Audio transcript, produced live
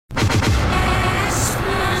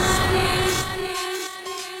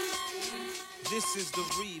This is the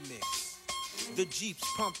remix. The Jeeps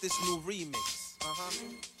pump this new remix.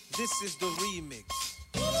 This is the remix.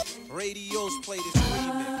 Radios play this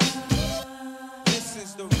remix. This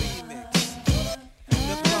is the remix.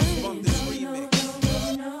 The clubs bump this remix.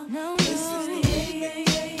 This is the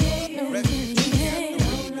remix. Refugee got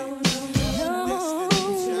the remix. This is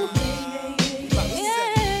the job. About to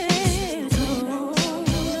set it. This is the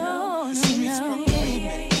remix. The streets pump the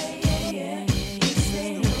remix. This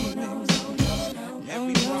is the remix.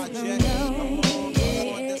 Every project, come on, that's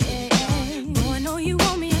what we got. Boy, I know you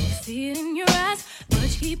want me, I can see it in your eyes. But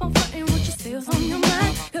you keep on fronting with yourself on your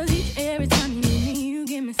mind. Cause each every time you need me, you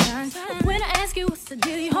give me signs. But when I ask you what's the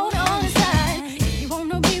deal, you hold on inside. If you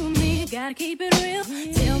wanna be with me, you gotta keep it real.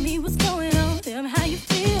 Tell me what's going on, tell me how you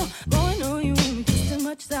feel. Boy, I know you want me just as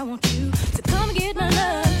much as I want you. So come and get my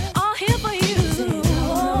love, all here for you.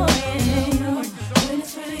 Oh, yeah. When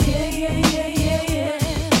it's ready, yeah.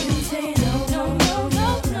 You say no.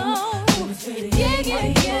 When it's ready, yeah.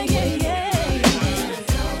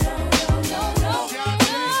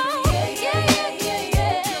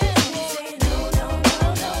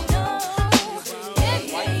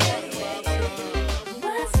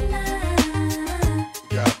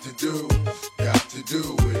 Got to do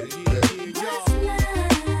with it, baby. What's love?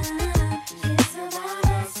 It's about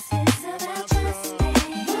us, it's about trusting.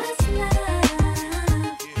 What's love?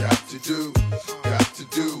 Got to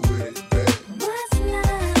do with it, baby. What's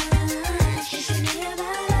love? It should be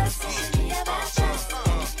about us, it should be about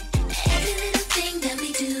trusting. Every little thing that we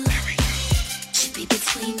do should be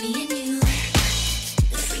between me and you.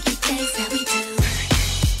 The freaky things that we do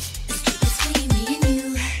is keep between me and you.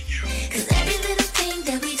 Cause every little thing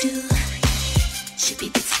that we do should be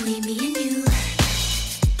between me and you.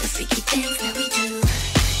 The freaky things that we do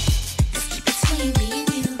is keep between me and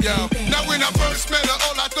you. Yo, now when I first met her,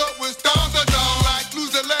 all I thought was dong. Like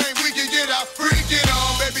lose the lane, we can get out, freaking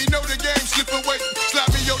on. Baby, know the game, slip away. Slap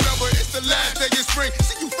me your number, it's the last day of spring.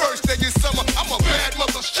 See you first day in summer, I'm a bad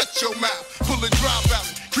mother, shut your mouth. Pull a drop out,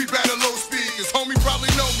 creep at a low speed. Cause homie probably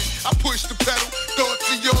know me, I push the pedal. Thoughts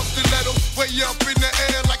to your stiletto, way up in the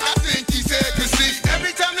air like I think he said. Cause see,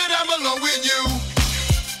 every time that I'm alone with you,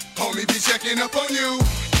 homie be checking up on you.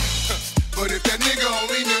 But if that nigga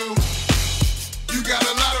only knew, you got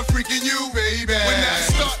a lot of freaking you, baby. When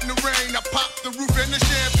that's starting to rain, I pop the roof and the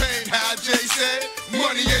champagne. How Jay said,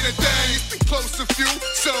 money ain't a thing. It's been close to few,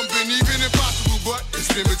 some been even impossible, but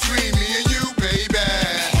it's been between me and you, baby.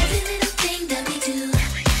 Every little thing that we do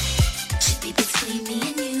should be between me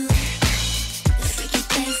and you. The freaky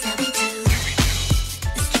things that we do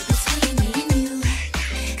is keep between me and you.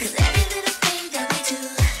 Cause every little thing that we do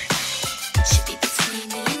should be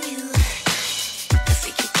between me and you. The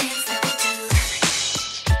freaky things that we do.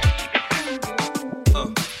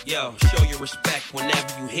 Yo, show your respect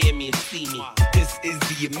whenever you hear me and see me. This is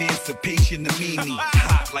the emancipation of me.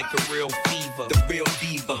 Hot like a real fever, The real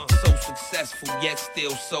diva. so successful yet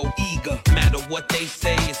still so eager. Matter what they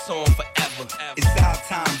say, it's on forever. It's our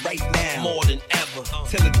time right now. More than ever.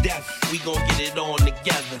 Till the death. We gon' get it on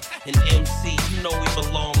together. And MC, you know we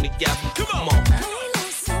belong together. Come on. I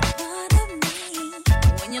lost a part of me.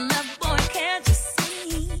 When you love, boy, can't you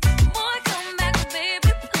see? Boy, come back,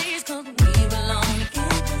 baby, please, cause we belong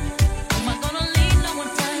together. Am I gonna leave? No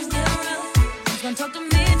one turns me around. Who's gonna talk to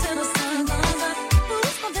me till the sun comes up?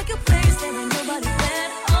 Who's gonna take your place? There ain't nobody better.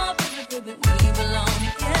 Oh, baby, we belong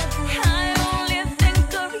together. I only think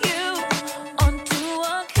of you on 2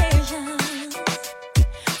 occasions.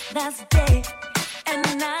 That's day and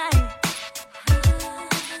night.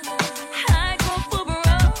 I go for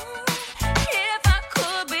broke if I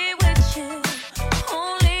could be with you.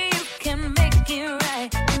 Only you can make it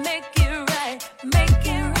right, make it right, make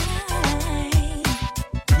it right.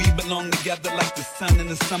 We belong together like the sun in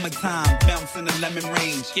the summertime. Bounce in the lemon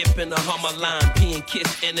rain. Skipping a Hummer line, peeing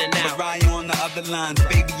kiss in and out. Mariah on the other lines.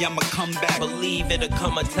 Baby, I'ma come back. Believe it'll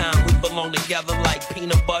come a time we belong together like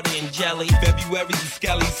peanut butter and jelly. February's and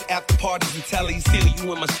skellies. After parties and tellies. Feel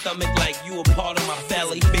you in my stomach like you a part of my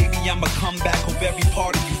belly. Baby, I'ma come back. Hope every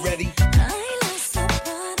part of you ready. I lost a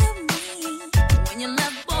part of me. When you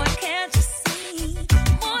love, boy, can't you see?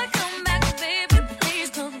 Boy, come back, baby, please,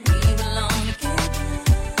 cause we belong together.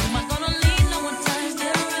 Am I gonna leave? No one turns me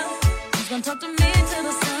around. Who's gonna talk to me till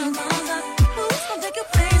the sun comes up? Who's gonna take your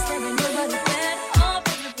place? There ain't nobody better. Oh,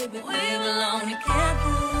 baby, we belong together.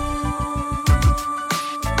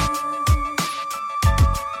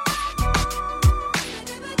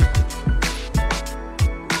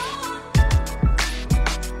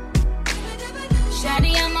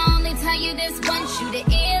 Shawty, I'ma only tell you this once, you the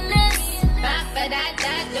illest.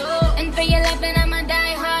 And for your loving, I'ma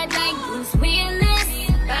die hard like Bruce Willis.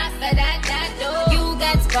 Ba-ba-da-da-do.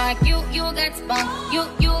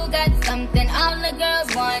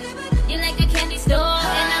 door,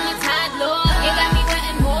 and I'm a top lord. You got me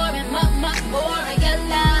wanting more and much more of your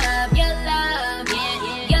love, your love, yeah,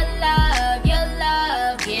 your love, your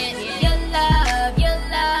love, yeah, your love, your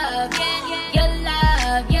love, yeah, your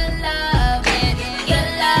love, your love, yeah, your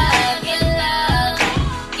love, your love,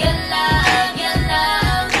 your love, your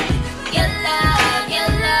love, your love,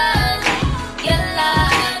 your love, your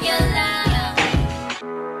love, your love.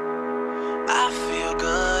 I feel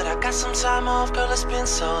good. I got some time off, girl. It's been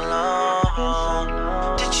so long.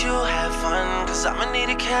 Did you have fun? Cause I'ma need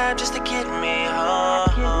a cab just to get me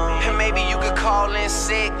home. And maybe you could call in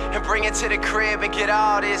sick and bring it to the crib and get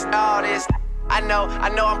all this. I know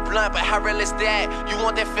I'm blunt, but how real is that? You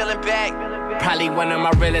want that feeling back? Probably one of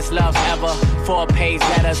my realest loves ever. 4-page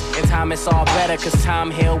letters, in time it's all better, cause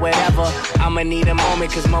time heal whatever. I'ma need a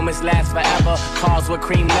moment, cause moments last forever. Cars with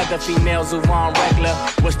cream leather, females who on regular.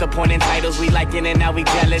 What's the point in titles? We liking it, now we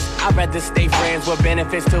jealous. I'd rather stay friends with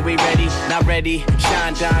benefits till we ready. Not ready,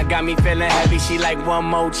 Sean Don got me feeling heavy. She like one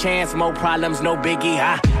more chance, more problems, no biggie.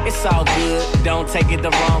 It's all good, don't take it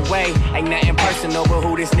the wrong way. Ain't nothing personal but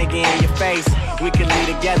who this nigga in your face. We can lead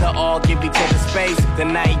together, all give each other space. The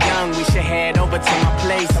night young, we should head over to my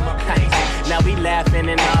place. Now we laughing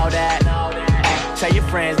and all that. Tell your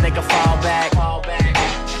friends they can fall back.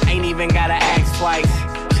 Ain't even gotta ask twice.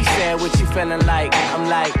 She said, what you feeling like? I'm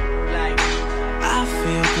like, I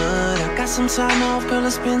feel good. I got some time off, girl,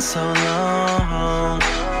 it's been so long.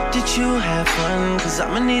 Did you have fun? Cause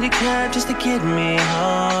I'ma need a cab just to get me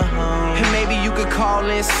home. And maybe you could call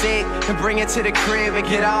in sick and bring it to the crib and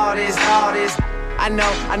get all this. I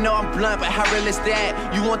know I'm blunt, but how real is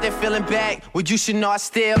that? You want that feeling back? Well, you should know I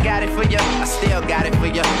still got it for you. I still got it for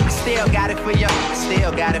you. I still got it for you. I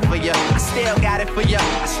still got it for you. I still got it for you.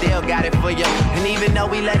 I still got it for you. And even though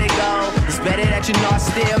we let it go, it's better that you know I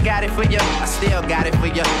still got it for you. I still got it for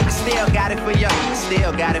you. I still got it for you. I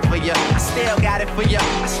still got it for you. I still got it for you.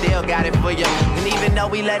 I still got it for you. And even though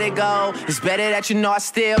we let it go, it's better that you know I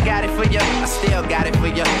still got it for you. I still got it for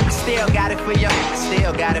you. I still got it for you. I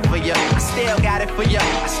still got it for you. I still got it for you.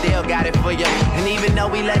 I still got it for you. And even though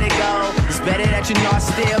we let it go, it's better that you know I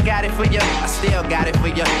still got it for you. I still got it for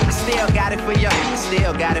you. I still got it for you. I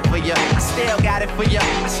still got it for you. I still got it for you.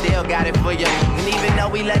 I still got it for you. And even though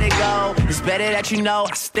we let it go, it's better that you know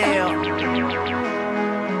I still.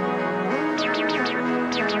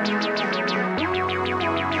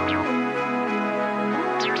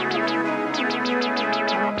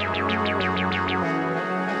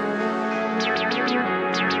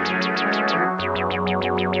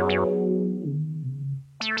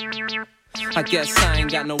 I guess I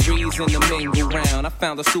ain't got no reason to mingle round. I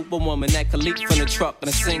found a superwoman that could leap from the truck in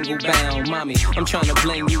a single bound. Mommy, I'm trying to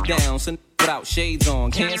bling you down, so without shades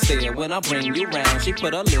on, can't stare when I bring you round. She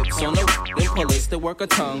put her lips on the then pull it to work her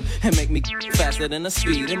tongue and make me faster than a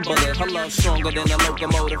speeding bullet. Her love stronger than a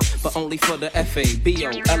locomotive, but only for the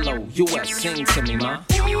FABOLOUS. Sing to me, ma.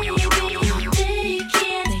 Baby, they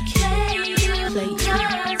can't play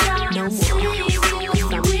you no more.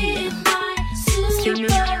 See me?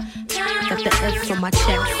 Got the F on my chest.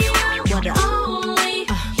 What up?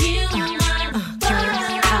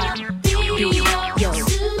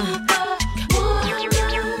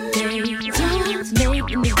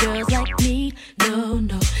 Making the girls like me.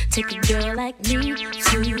 No. Take a girl like me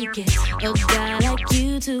to get a guy like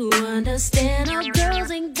you to understand. All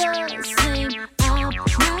girls ain't the same. I'm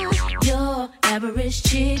not your average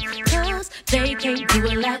chick, cause they can't do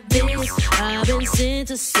it like this. I've been sent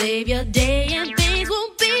to save your day, and things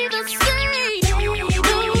won't be the same.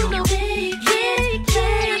 No, they can't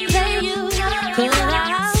play you, cause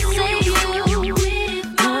I'll save you.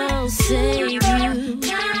 I'll save you.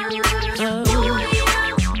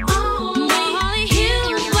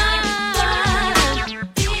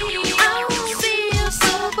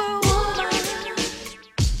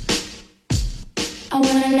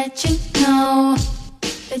 Let you know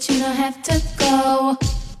that you don't have to go.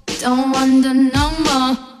 Don't wonder no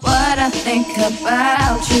more what I think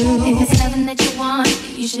about you. If it's something that you want,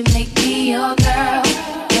 you should make me your girl,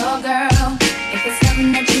 your girl. If it's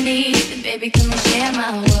something that you need, then baby come and share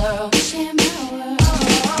my world, share my world.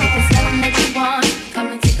 If it's something that you want, come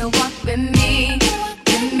and take a walk with me,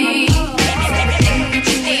 with me. Everything that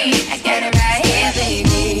you need, I got it right here,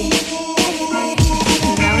 baby.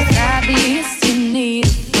 Now it's obvious you need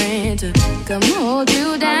to come hold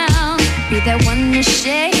you down, be that one to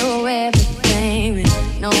share your everything when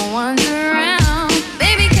no one's around.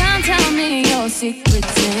 Baby, come tell me your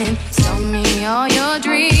secrets and tell me all your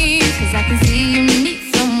dreams, cause I can see you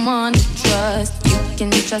need someone to trust. You can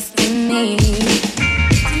trust in me.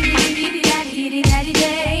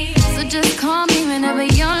 So just call me whenever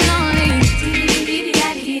you're lonely.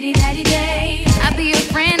 I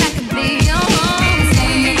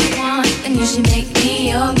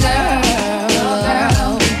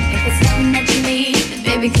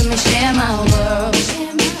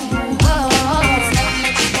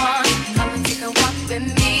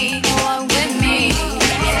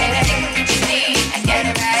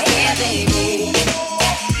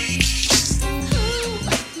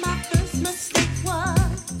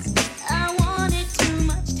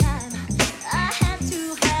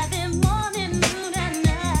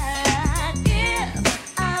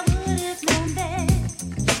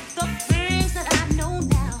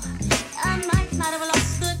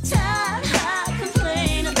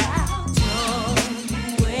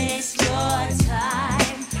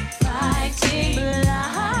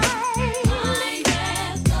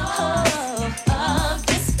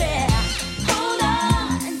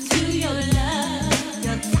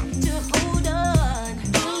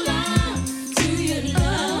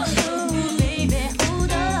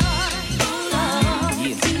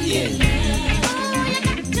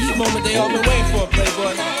It's the moment they all been waiting for,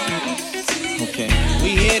 Playboy. Okay. We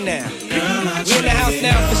here now. We in the house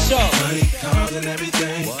now for sure.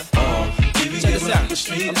 What? Check this out.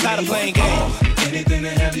 I'm tired of playing games. I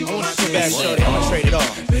want you to back, shorty. I'ma trade it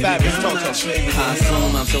off. Fabulous Toto. I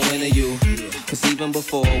assume I'm so into you. Cause even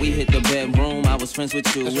before we hit the bedroom, I was friends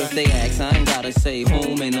with you. If they ask, I ain't gotta say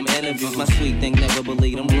whom. In them interviews, my sweet thing never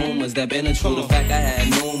believed them rumors that been true. The fact I had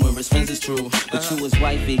numerous friends is true. But you was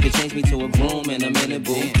wifey, could change me to a broom in a minute,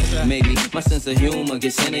 boo. Maybe my sense of humor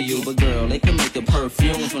gets into you. But girl, they can make a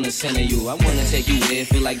perfume from the scent of you. I wanna take you where it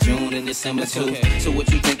feel like June and December too. So what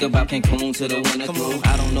you think about Cancun to the winter through?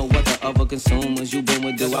 I don't know what the other consumers you been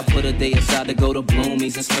with do. I put a day aside to go to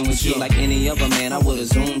Bloomies and spend with you. Like any other man, I would've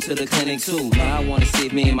zoomed to the clinic too. Now I wanna see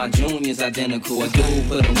if me and my junior's identical. A dude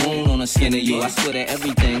put a wound on the skin of you. I swear that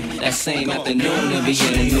everything that same afternoon and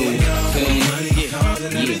beginning new. Feel me? Yeah.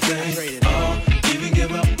 Even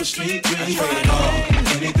give up a street dream.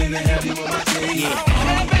 Anything to have you on my team.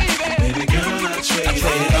 Baby girl, I trade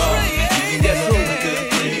it all. That's true.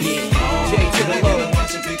 J to the low. M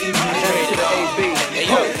to the AB. Hey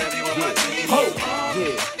yo. Ho.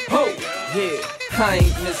 Yeah. Ho. Yeah. I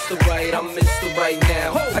ain't Mr. Right, I'm Mr. Right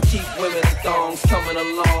now. I keep women in thongs coming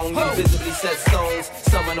along. You visibly set stones,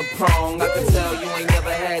 some in a prong. I can tell you ain't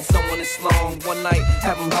never had someone this long. One night,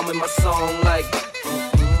 have them humming my song like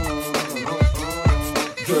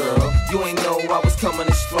girl, you ain't know I was coming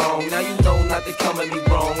in strong. Now you know not to come at me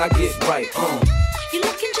wrong. I get right, You're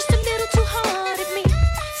looking just a little too hard at me,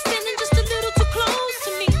 standing just a little too close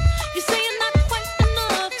to me. You're saying not quite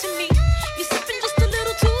enough to me. You're sipping just a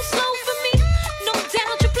little too slow for me. No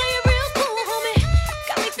doubt you play it real cool, homie.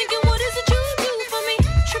 Got me thinking, what is it you do for me?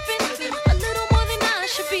 Tripping a little more than I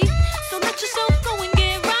should be. So let yourself go and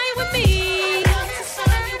get right with me. I'd love to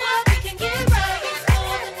sign you up, we can get right.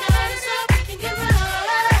 Before the night is up, we can get right.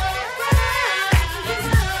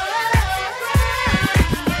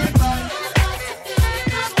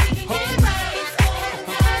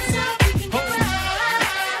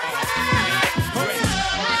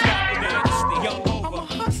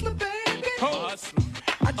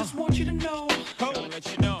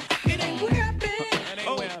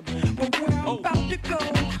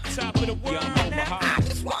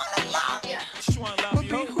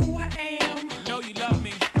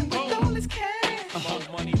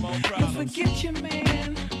 Forget your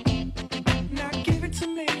man, now give it to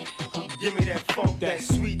me. Give me that funk, that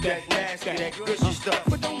sweet, that nasty, that gushy stuff.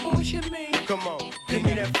 But don't bullshit me. Come on, give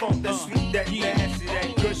me that funk, that sweet, that nasty,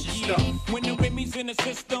 that gushy stuff. When the Remy's in the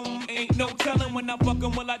system, ain't no telling when I fuck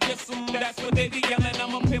 'em, will I diss 'em. That's what they be yelling,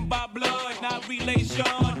 I'm a pimp by blood, not relation.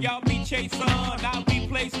 Y'all be chasing, I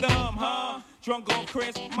replace them, huh? Drunk on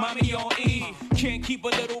Chris, mommy on E. Can't keep a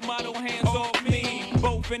little model hands off me.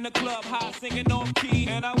 Both in the club, high singing off key.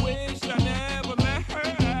 And I wish I never met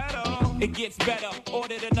her at all. It gets better,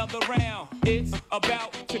 ordered another round. It's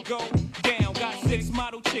about to go down. Got 6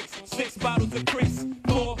 model chicks, 6 bottles of Chris.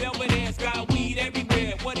 4 Belvedere's, got weed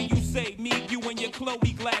everywhere. What do you say? Me, you, and your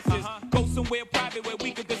Chloe glasses. Go somewhere private where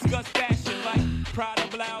we could discuss fashion. Like Prada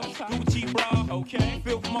blouse, Gucci bra. Okay,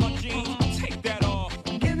 Filth Mon jeans, take that off.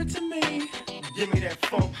 Give it to me. Give me that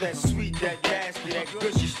funk, that sweet, that nasty, that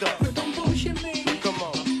gushy stuff. But don't bullshit me. Come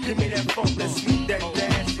on, give me that funk, that sweet, that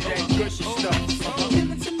nasty, that gushy stuff.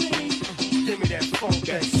 Give it to me. Give me that funk,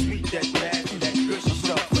 that sweet, that nasty, that gushy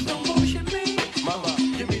stuff. But don't bullshit me. Mama,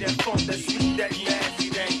 give me that funk, that sweet, that nasty,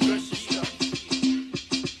 that gushy stuff.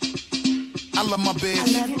 I love my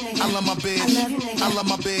bitch. I love my bitch. I love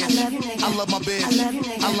my bitch. I love my bitch.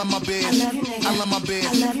 I love my bitch. I love my bitch.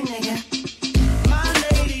 My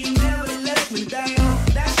lady never let me down.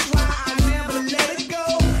 That's why I never let it go.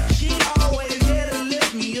 She always there to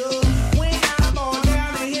lift me up. When I fall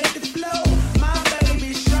down and hit the floor, my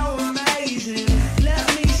baby's so amazing. Let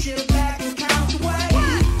me sit back and count the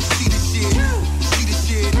ways. She the shit. She the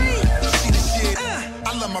shit. She the shit. I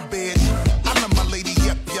love my bitch. I love my lady.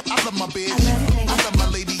 Yep, yep. I love my bitch. I love my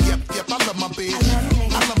lady. Yep, yep. I love my bitch.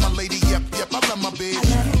 I love my lady. Yep, yep. I love my bitch.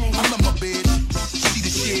 I love my bitch. She the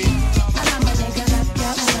shit.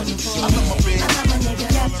 I love my bitch.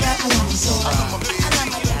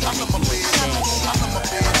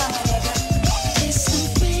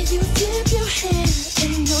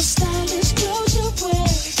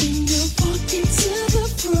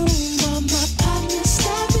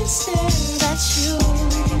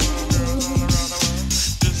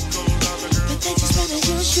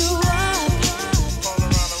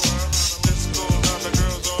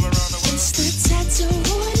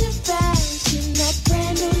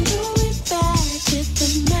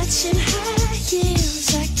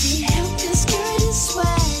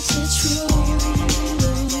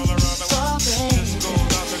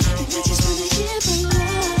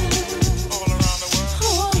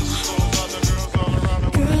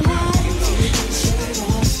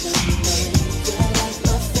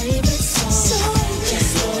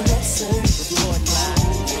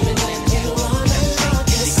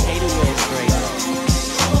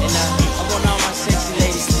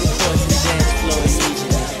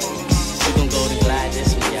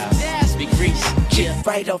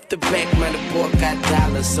 off the back, man, the boy got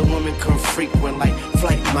dollars. So women come frequent like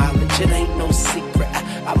flight mileage. It ain't no secret.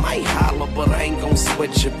 I might holler, but I ain't gon'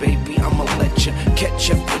 sweat you, baby. I'ma let you catch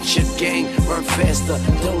up with your game. Run faster,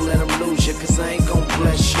 don't let them lose you, cause I ain't gon'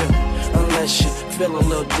 bless you unless you feel a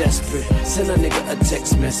little desperate. Send a nigga a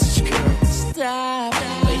text message, girl. Stop,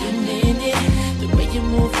 wait a minute. The way you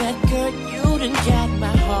move that girl, you done got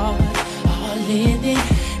my heart all in it.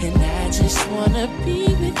 And I just wanna be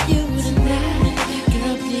with you tonight.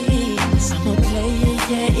 Girl, please, I'm a player,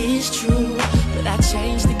 yeah, it's true. But I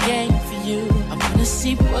changed the game for you. I wanna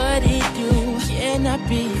see what it do. Can I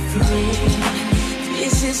be free?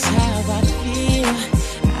 This is how I feel.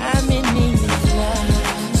 I'm in need of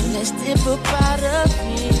love. So let's dip up out of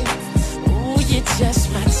here. Ooh, you're just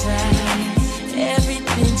my type.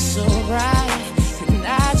 Everything's so right. And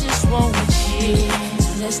I just want you. So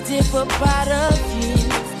let's dip up out of here.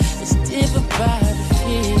 Let's dip up out of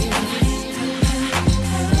here.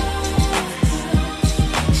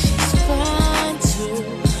 She's fine too,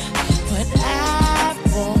 but I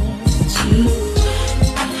want you.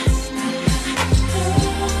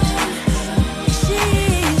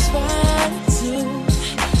 She's fine too,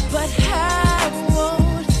 but I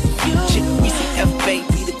want you. GCF,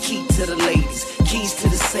 baby, the key to the ladies, keys to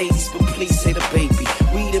the Sadies, but please say the baby.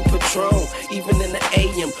 Weed and Patron, even in the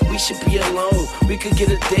AM, we should be alone. We could get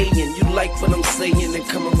a day in. You like what I'm saying and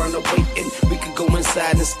come around the waiting. We could go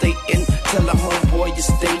inside and stay in. Tell the homeboy you're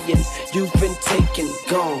staying. You've been taken,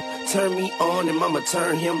 gone. Turn me on and mama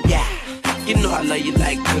turn him. Yeah. You know I love you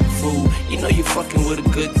like good food. You know you fucking with a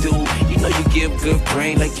good dude. You know you give good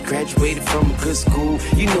brain like you graduated from a good school.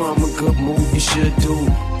 You know I'm a good move, you should do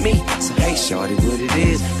me. So hey shorty, what it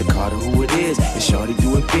is, the Carter who it is. And shorty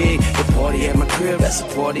do it big, the party at my crib, that's a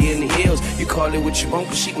party in the hills. You call it what you want,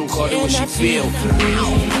 but she gon' call it what she feel.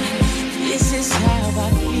 This is how I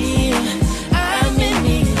feel. I'm in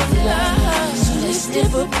need of love. So let's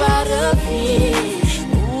dip up out of here.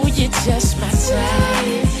 Ooh, you're just my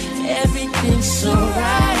type. Everything's so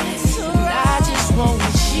right. I just want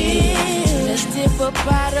you. So let's dip up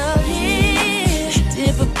out of here.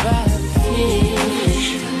 Dip up out of here.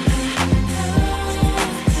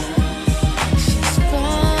 She's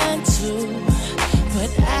fine too,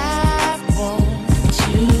 but I want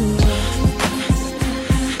you.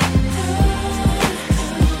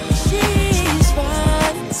 She's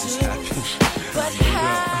fine too, but I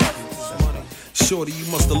want you. Shorty, you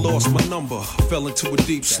must have lost my number. Fell into a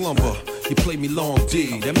deep slumber. You play me long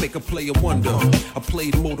D, that make a player wonder. I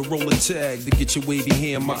played Motorola tag to get your wavy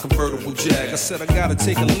hair in my convertible Jag. I said I gotta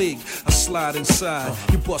take a leak, I slide inside.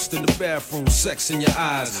 You bust in the bathroom, sex in your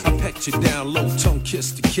eyes. I pecked you down low, tongue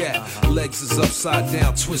kissed the cat. Legs is upside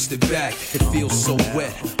down, twisted back. It feels so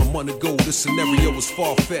wet. A month ago, this scenario was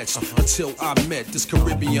far-fetched. Until I met this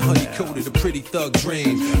Caribbean honey-coated, a pretty thug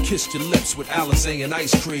dream. Kissed your lips with Alizé and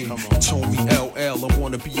ice cream. You told me LL, I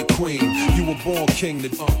wanna be your queen. You were born king, the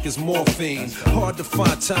is morphine. Hard to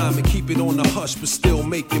find time and keep it on the hush, but still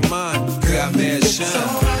make your mind. Got mad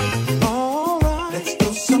shine. Alright, let's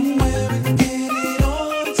go somewhere and get it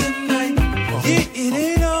on tonight. Get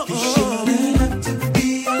it on. You shouldn't have to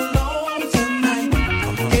be alone tonight.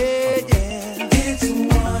 Yeah, yeah. It's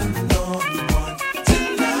one-on-one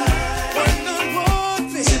tonight.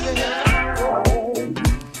 One-on-one, baby.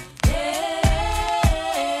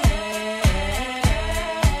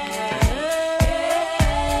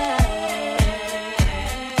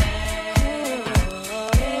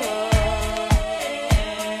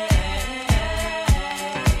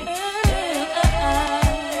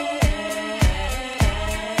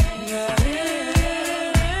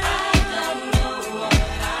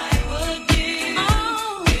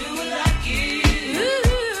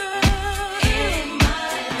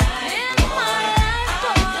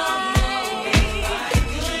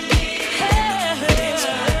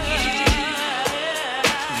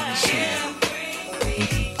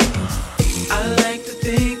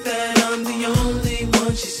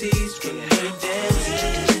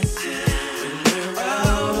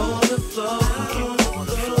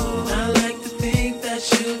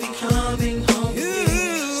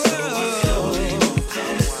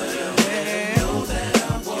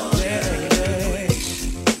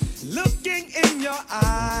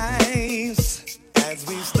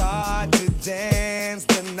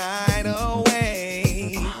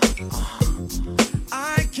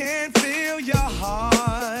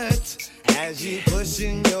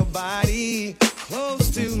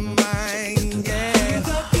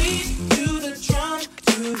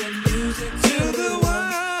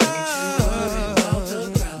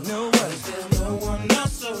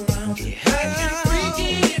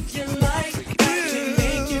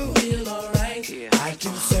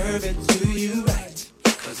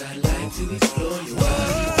 explore your body.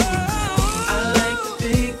 I like to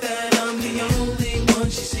think that I'm the only one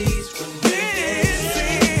she sees when we're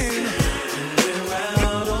dancing. When we're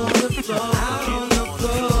out on the floor.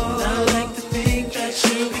 I like to think that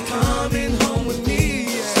she'll be coming home with me.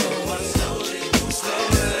 So I slowly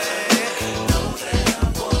know that I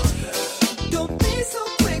want her. Don't be so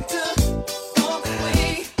quick to walk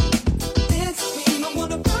away. Dance with me, I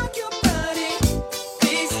wanna rock your body.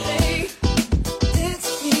 Please stay. Dance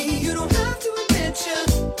with me, you don't have to admit you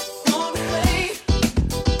want away.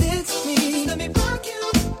 Dance with me, let me rock you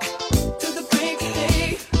to the break of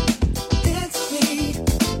day. Dance with me,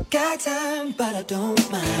 got time, but I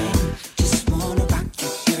don't mind. Just wanna rock you,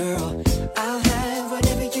 girl. I'll have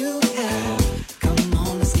whatever you have. Come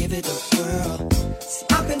on, let's give it a whirl. See,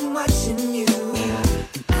 I've been watching you,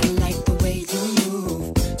 and I like the way you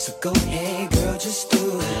move. So go ahead, girl, just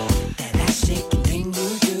do that ass shaking thing you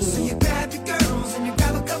do. So you grab your girls and you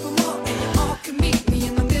grab a couple more, and you all can meet me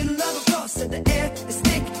in the middle of the floor. So the air is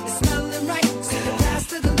thick, it's smelling right. So you pass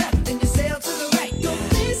to the left and you sail to the right. Don't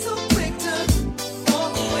be so quick to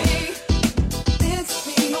walk away. Dance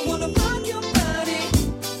with me, I wanna rock your body.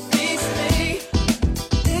 Please stay.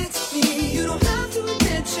 Dance with me, you don't have to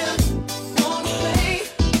admit you want away.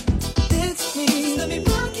 Dance with me, let me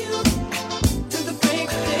rock you to the break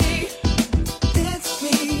of day. Dance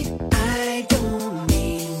with me, I don't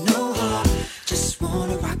mean no harm. Just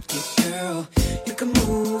wanna rock you, girl. You can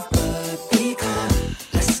move, but be calm.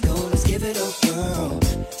 Let's go, let's give it a whirl.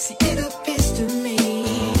 See, it appears to me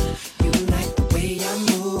you like the way I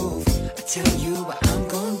move. I tell you what I'm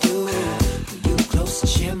gonna do. Pull you close and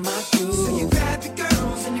share my groove. So you grab your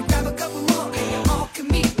girls and you grab a couple more, and you all can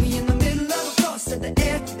meet me in the middle of the floor. So the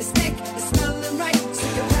air is thick, it's smelling right. So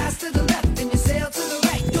you pass to the left and you sail to the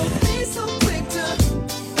right. Don't be so quick to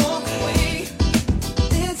walk away.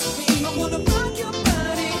 Dance with me, I wanna rock your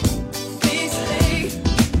body. Please stay.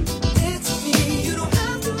 Dance with me, you don't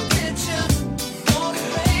have to admit you want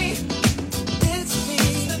away. Dance with me,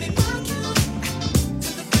 let me rock you to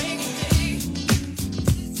the break of day.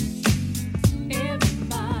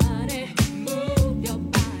 Everybody, move your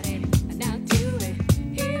body. Now do it.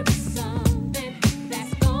 Here is something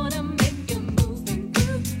that's gonna make you move and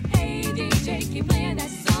groove. Hey DJ, keep playing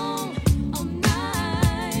that song all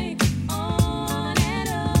night, on and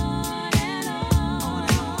on and on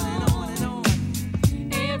and on.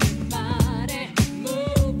 Everybody,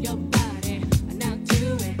 move your body. Now do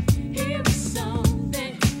it. Here is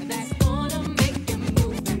something that's gonna make you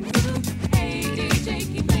move and groove. Hey DJ,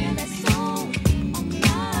 keep playing that song all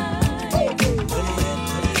night.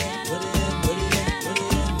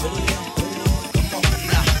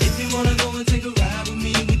 If you wanna go and take a ride with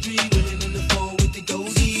me, we three willing in the four with the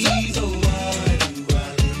goldies. Oh, why do I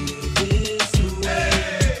live this way?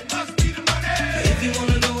 If you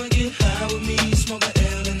wanna go and get high with me, smoke a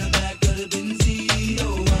L in the back of the Benzie. Oh,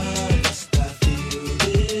 why must I feel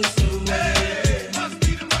this way?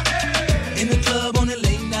 In the club on a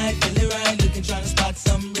late night, feeling right, looking, trying to spot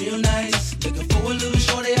something real nice. Looking for a little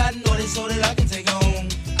shorty I know this so that I can take home.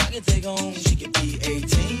 She could be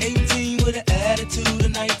 18 with an attitude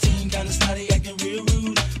of 19, kinda snotty, acting real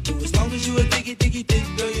rude. But as long as you a thick,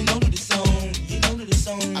 girl, you know that it's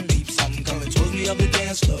on. I peep something coming towards me up the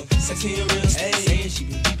dance floor. Sexy and real stuff. Saying she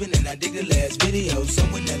been peeping and I dig the last video.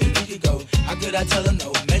 Someone that a week ago. How could I tell her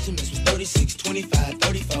no? Measurements was 36, 25,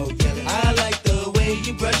 34. Yelling. I like the way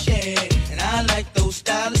you brush your hair, and I like those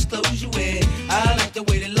stylish clothes you wear. I like the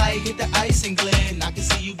way the light hit the ice and glare, and I can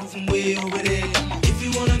see you moving way over there. If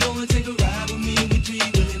you wanna go and take a ride with me, we three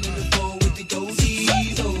willing in the four with the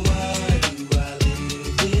goldies. Oh, why do I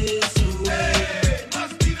live this way?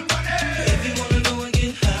 If you wanna go and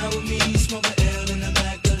get high with me, smoke a L in the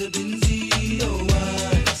back of the Benzie. Oh,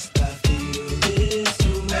 why must I feel this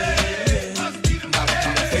way?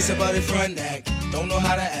 Face about it front act, don't know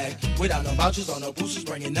how to act. Without no vouchers or no boosters,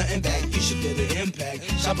 bringing nothing back. You should feel the impact.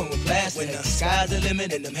 Shopping with plastic. When the sky's the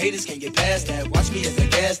limit and them haters can't get past that. Watch me as I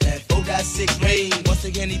gas that 4.6 rain. Once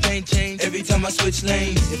again, anything change. Every time I switch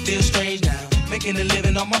lanes, it feels strange now. Making a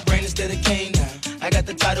living on my brain instead of cane now. I got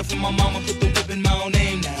the title from my mama, put the whip in my own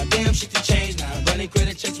name now. Damn, shit to change now. Running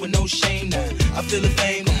credit checks with no shame now. I feel the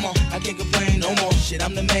fame, come on, I can't complain no more. Shit,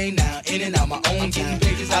 I'm the main now. In and out my own town.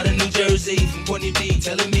 Pages out of New Jersey, from Courtney B.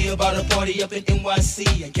 Telling me about a party up in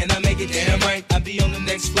NYC. And can I make it damn right? I'll be on the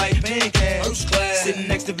next flight, paying cash, first class, sitting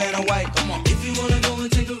next to Vanna White. Come on. If you wanna go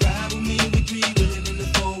and take a ride with me, we three willing in the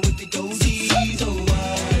four with the goldies. Oh,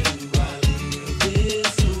 why do I live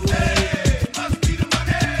this way?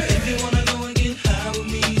 If you wanna go and get high with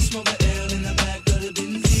me, smoke a L in the back of the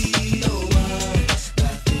Benzie. Oh, why must I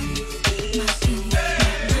feel this way?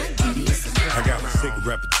 I got a sick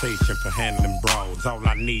reputation for handling Cleveland brawls. All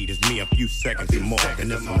I need is me a few seconds and more,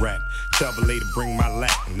 and it's a rap. Tell the lady bring my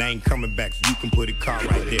lap, and they ain't coming back, so you can put a car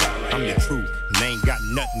right there. I'm the truth, and they ain't got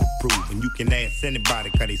nothing to prove. And you can ask anybody,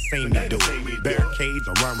 cause they seen me do it. Barricades,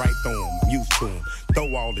 I run right through them, I'm used to them.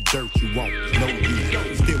 Throw all the dirt you want, no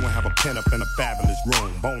use. Still won't have a pen up in a fabulous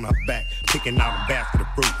room. Bone her back, picking out a basket of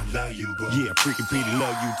fruit. I love you, bro. Yeah, freaking Petey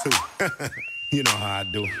love you too. You know how I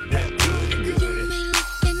do. That good, You may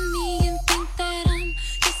look at me and think that I'm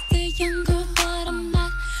just a young girl, but I'm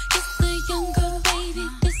not just a young girl, baby.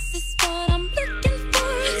 This is what I'm looking for.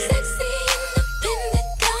 Sexy, independent,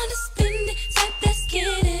 gonna spend it, type that's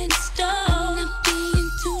getting started. Not being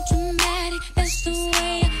too dramatic, that's the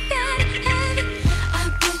way I gotta have it. I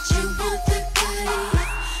bet you want the body,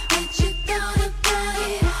 bet you thought about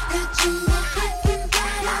it. Got you more hot than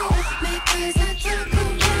bottle, makers I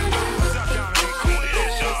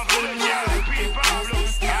talk around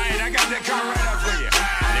it. I got that car right up for you.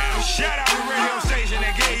 Now, shout out the radio station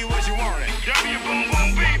that gave you what you wanted. W boom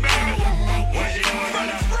boom beat, baby. What you doing from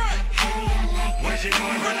the front? What you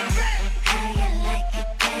doing from the back?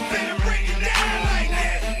 Better break it down like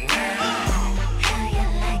that.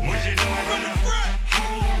 What you doing from the front?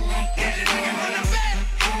 What you doing from the back?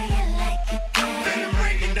 Better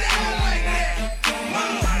break it down like that.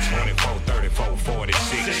 24, 34,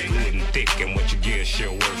 46, good and thick, and what you give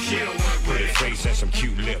she'll work. Pretty face and some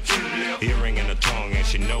cute lips, earring in the tongue, and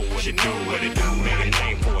she know what to do. Make a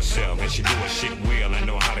name for herself, and she do her shit well. I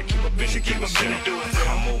know how to keep a bitch and keep herself.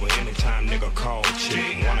 Come over anytime, nigga, call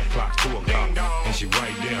chick. 1 o'clock, 2 o'clock, and she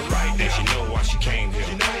right there. And she know why she came here,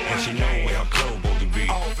 and she know where her clothes supposed to be.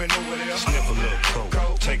 Sniff a little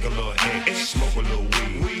coke, take a little X, smoke a little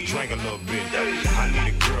weed, drink a little bit. I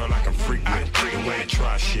need a girl I can freak with, the way to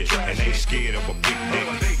try shit, and ain't scared of a big dick.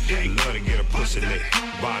 Love to get a pussy lick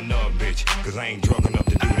by another bitch, cause I ain't drunk enough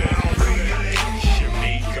to do that.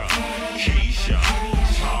 Shamika, Keisha,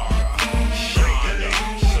 Tara, Shonda,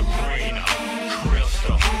 Sabrina,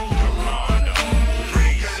 Crystal, Miranda,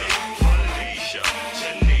 Lisa, Felicia,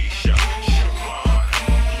 Tanisha, Siobhan,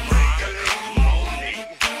 Monica,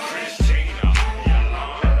 Monique, Christina,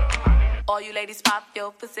 Yolanda. All you ladies pop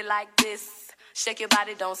your pussy like this. Shake your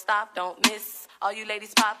body, don't stop, don't miss. All you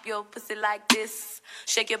ladies pop your pussy like this.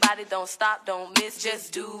 Shake your body, don't stop, don't miss.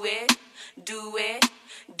 Just do it, do it,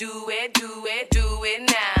 do it, do it, do it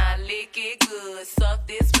now. Lick it good, suck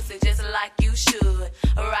this pussy just like you should.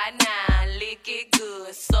 Right now, lick it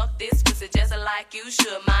good, suck this pussy just like you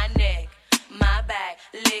should. My neck, my back,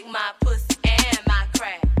 lick my pussy and my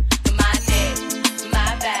crack. My neck,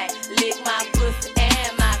 my back, lick my pussy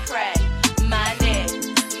and my crack. My neck,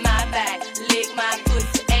 my back, lick my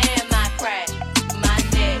pussy and my crack. My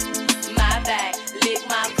neck, my back, lick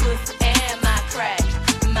my pussy and my crack.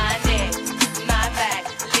 My neck, my back,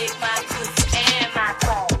 lick my pussy and my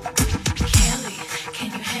crack. Kelly,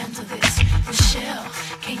 can you handle this? Michelle,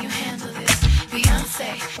 can you handle this?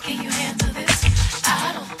 Beyonce, can you handle this?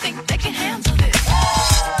 I don't think they can handle this.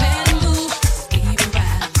 Better move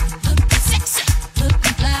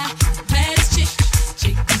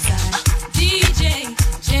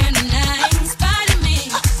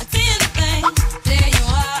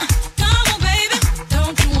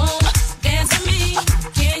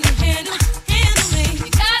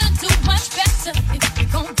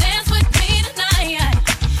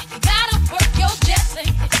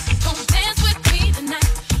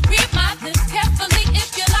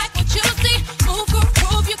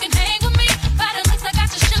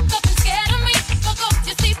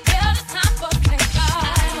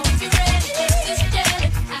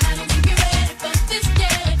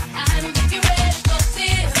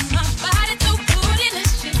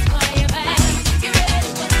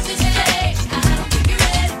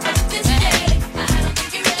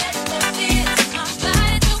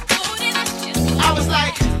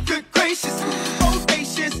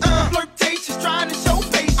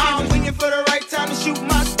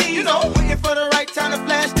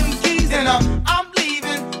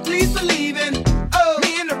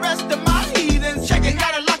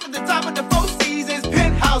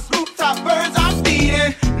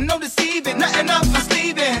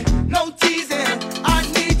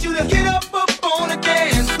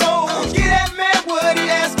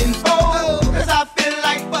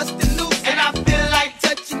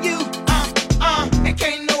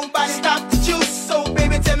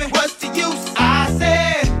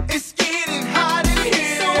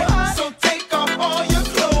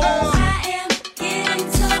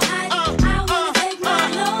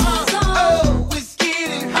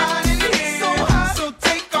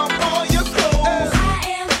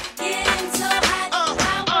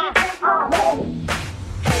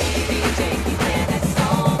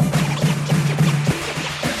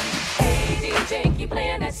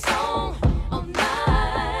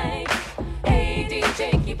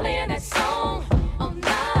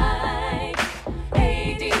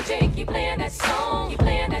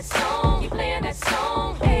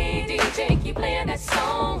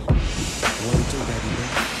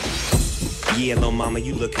Yeah, little mama,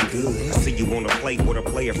 you looking good. I see you wanna play with a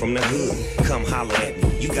player from the hood. Come holler at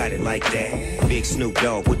me, you got it like that. Big Snoop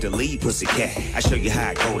Dogg with the lead pussycat. I show you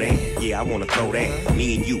how I go there. Yeah, I wanna throw that.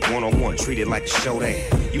 Me and you, one-on-one, treat it like a showdown.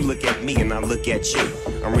 You look at me and I look at you.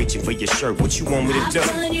 I'm reaching for your shirt, what you want me to do? I'm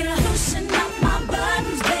telling you to loosen up my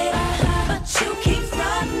buttons, baby. But you keep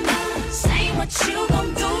frontin', saying what you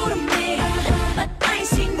gon' do to me. But I ain't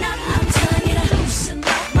seen nothing. I'm telling you to loosen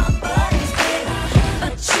up my buttons, baby.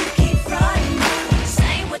 But you keep frontin',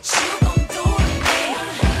 saying what you gon' do to me.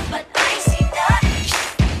 But I ain't seen nothing.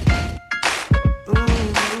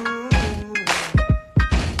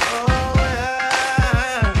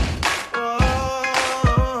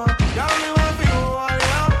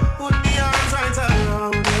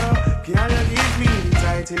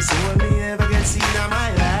 It's all me ever get seen in my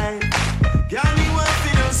life. Girl, me want to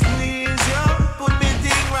no squeeze, yo. Put me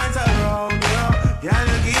thing right around, yo. Girl,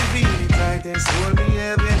 you give me the tightest hold me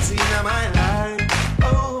ever get seen in my life.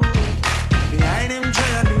 Oh, behind them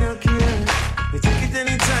try me no care. Me take it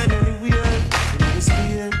anytime, anywhere. Me never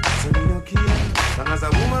scared, so me no care. Long as a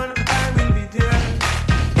woman, I will be there.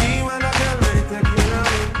 Me want a girl ready to take care of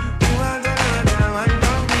me. Me want a girl that I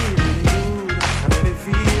don't need really good. I really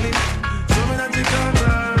feel it, so me not take on.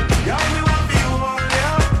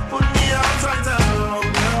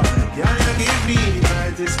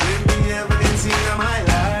 This with me ever been seen in my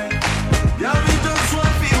life. Yeah, me just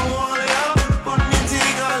want to hold you, put me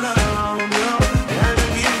thing all around you. Yeah, you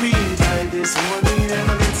give me like this one me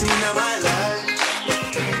ever been seen in my life.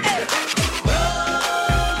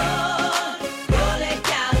 Roll it,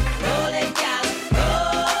 gal, roll it, gal,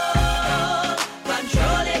 roll.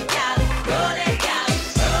 Control it, gal, roll it, gal,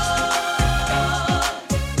 roll.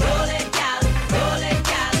 Roll it, gal, roll it,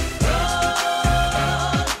 gal,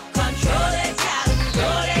 roll. Control it, gal.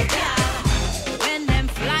 When them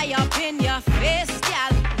fly up in your face,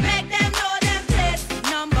 gal, make them know them place.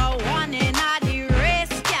 Number one in the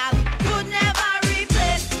race, gal, could never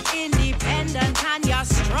replace. Independent and you're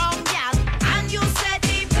strong, gal, and you set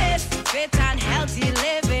the pace. Fit and healthy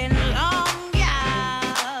living long,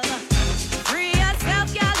 gal. Free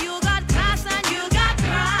yourself, gal, you got class and you got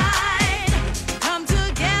pride. Come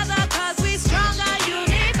together 'cause we stronger,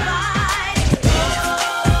 unified.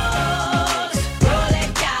 Roll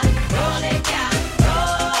it, gal, roll it, gal,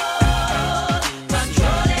 roll.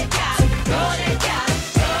 Control it, gal, roll it, gal,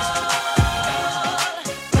 roll.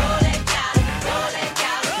 Roll it, gal, roll it,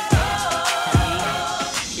 gal, roll.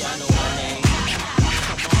 Y'all know my name.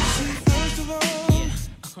 First of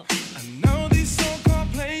all, I know these so-called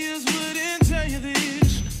players wouldn't tell you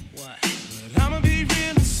this. What? But I'ma be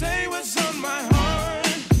real and say what's on my heart.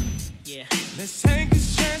 Yeah. Let's take this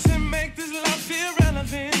chance and make this love feel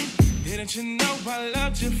relevant. Didn't you know I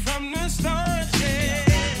loved you from the start? Yeah.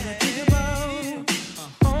 Think about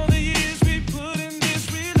all the years we put in this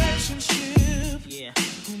relationship. Yeah.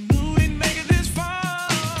 Who knew we'd make it this far?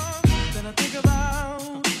 Then I think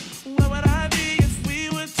about where would I be if we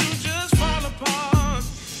were to just fall apart?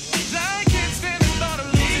 'Cause I can't stand the thought of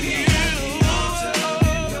losing you.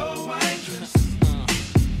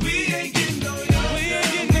 We ain't getting no younger. We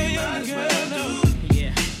ain't getting no younger, girl.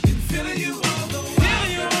 Yeah. Feeling you all the while.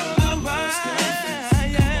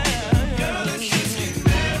 Yeah. Girl, let's just get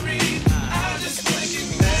married. I just wanna get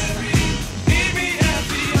married. Meet me at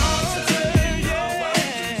the altar, yeah.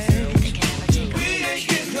 We ain't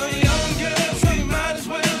getting no younger, so you might as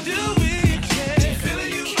well do it, yeah.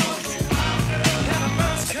 Feeling you all the while, girl, and I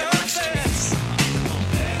must confess.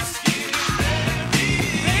 Let's get married,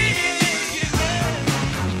 get married.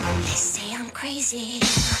 They say I'm crazy.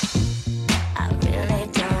 I really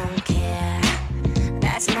don't care.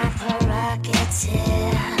 That's my prerogative.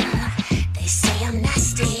 They say I'm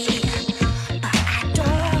nasty, but I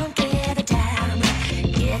don't give a damn.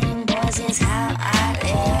 Getting boys is how I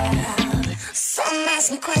live. Some ask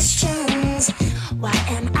me questions. Why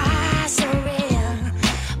am I so real?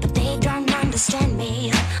 But they don't understand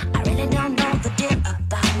me. I really don't know the deal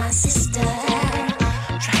about my sister.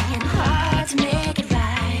 Trying hard to make it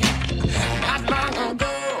right. Not long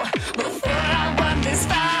ago, before I won this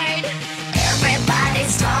fight,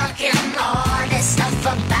 everybody's talking all this stuff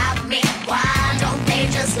about me. Why don't they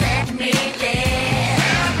just let me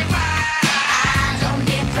live? I don't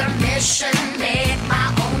need permission, make my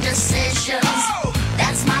own decisions.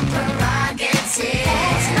 That's my prerogative.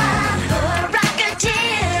 That's my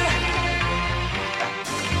prerogative.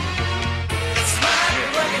 It's my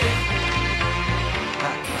prerogative.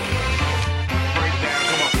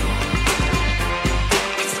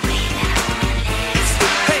 It's the way that I want it. It's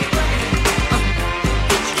my prerogative.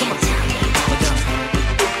 You can't tell me.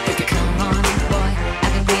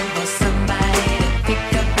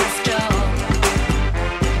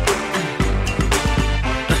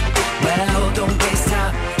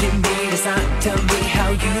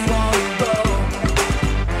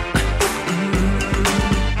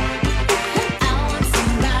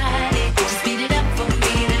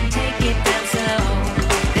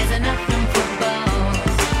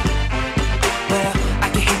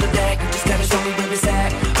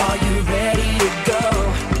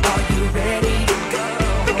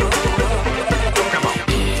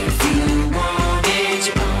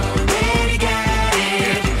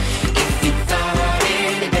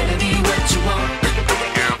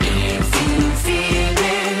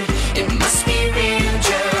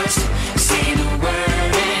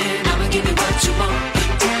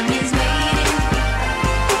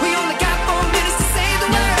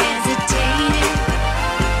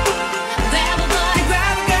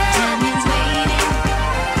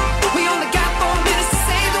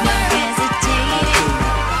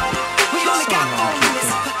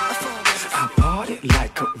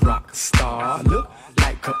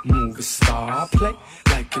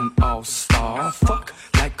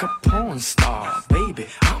 porn star. Baby,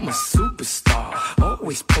 I'm a superstar.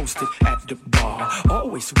 Always posted at the bar.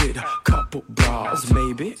 Always with a couple bras.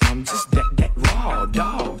 Maybe I'm just that raw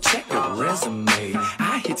dog. Check the resume.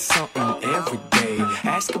 I hit something every day.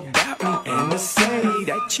 Ask about me and they say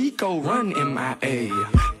that Chico run MIA.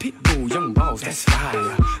 Pitbull, young boss, that's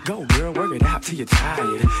fire. Go girl, work it out till you're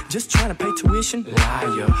tired. Just trying to pay tuition?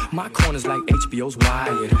 Liar. My corner's like HBO's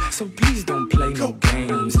Wired. So please don't play no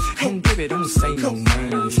games. And baby, don't say no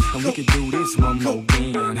names. And we could do this one more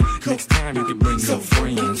again. Next time you can bring your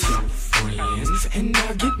friends. And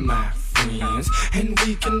I'll get my friends. And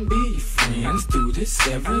we can be friends. Do this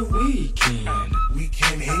every weekend. We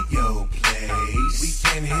can hit your place. We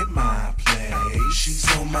can hit my place.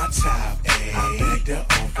 She's on my top A. I begged her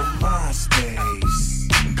off of my space.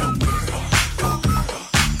 Go girl, go girl,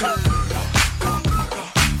 go girl.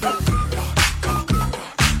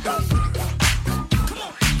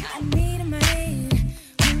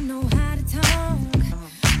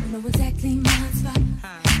 Exactly my spot,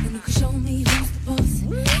 and you can show me who's the boss.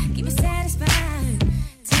 Keep me satisfied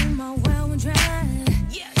till my well and dry,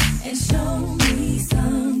 and show me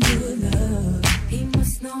some good love. He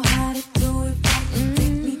must know how to do it right.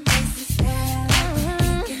 Take me places that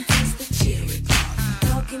I can taste the cherry.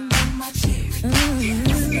 Talking about my cherry. He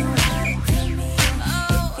must know how to tell me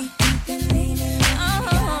if he think that leaning.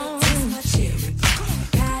 Gotta taste my cherry.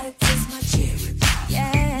 Gotta taste my cherry.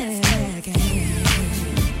 Yeah.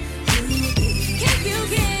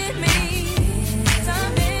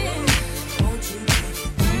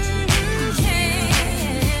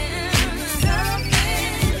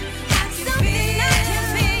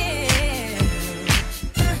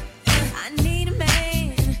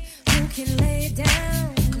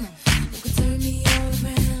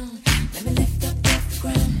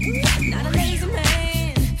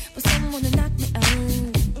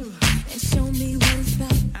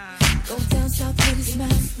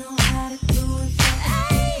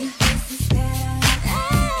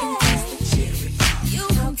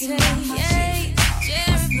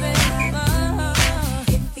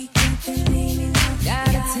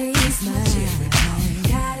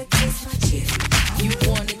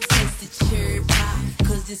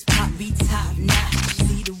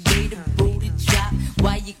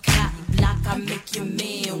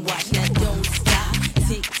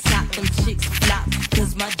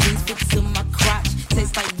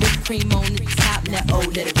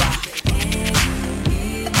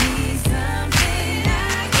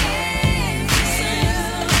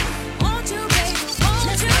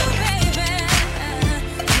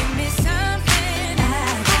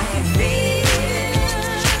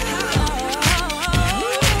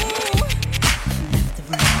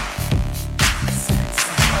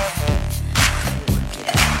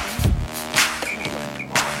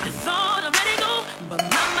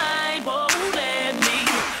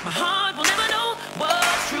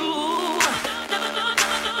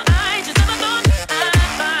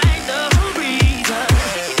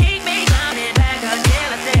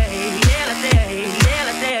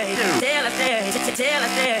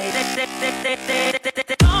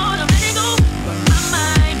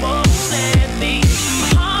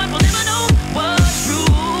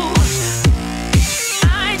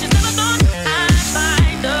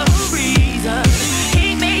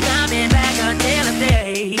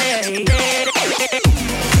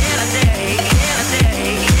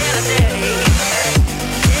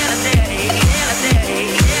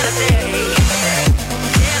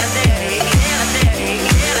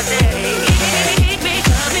 Keep me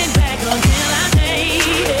coming back until I say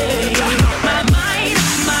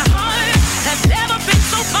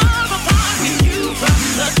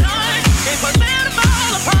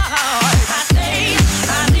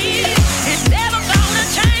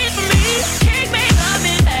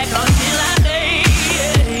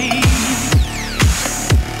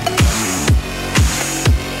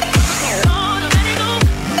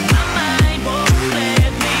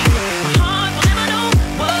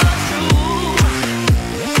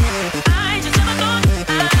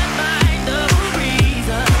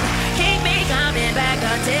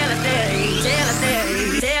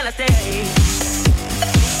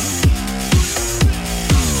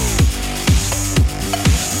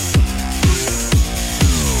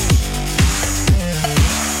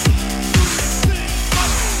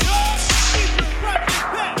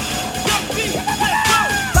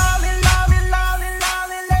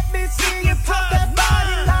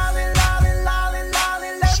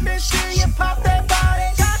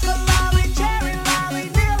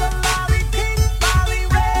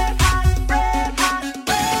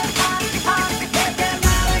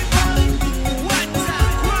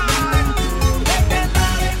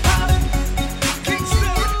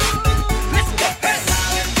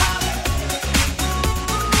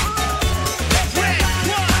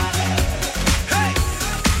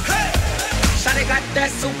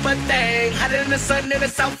sun in the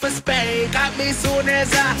south of Spain. Got me soon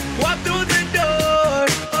as I walk through the door.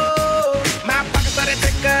 Oh, my pockets started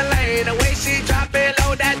tickling. The way she drop it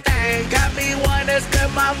low, that thing got me wanna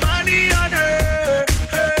spend my money on her.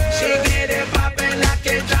 She get it poppin', lock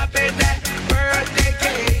it, drop it, that birthday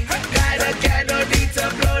cake. Got a candle, need to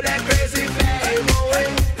blow that crazy flame.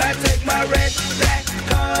 I take my red, black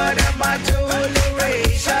card and my jewelry.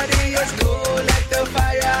 Shawty is cool like the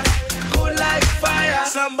fire, cool like fire.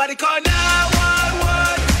 Somebody call 911.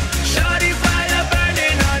 Shawty fire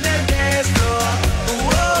burning on the dance floor.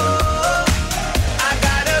 Whoa, I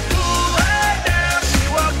gotta cool her down. She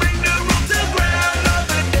won't bring the roof to ground on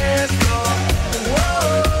the dance floor.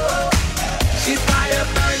 Whoa, she fire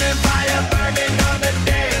burning on the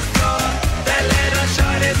dance floor. That little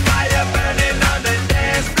shorty's fire burning on the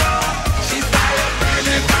dance floor. She fire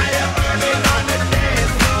burning on the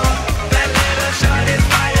dance floor. That little shorty's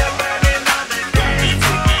fire burning on the dance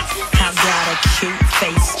floor. I got a cute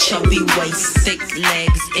face, chubby waist, thick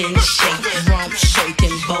legs in shape, rump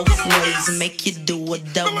shaking both ways, make you do a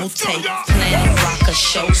double take. Planet rocker,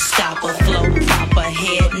 showstopper, flow popper,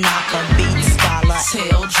 head knocker, beat scholar,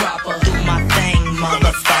 tail dropper. Do my thing,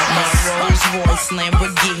 motherfucker. Rolls Royce,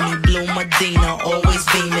 Lamborghini, Blue Medina, always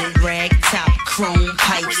beaming, rag top, chrome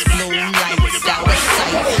pipes, blue lights, out of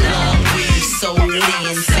sight. Long weed, sold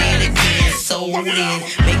in, say it again, sold in.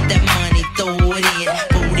 Make that money, throw it in,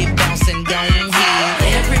 booty bouncing, don't hear.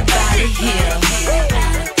 Everybody here,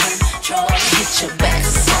 get your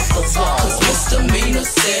backs off the wall, 'cause misdemeanor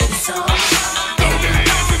said so.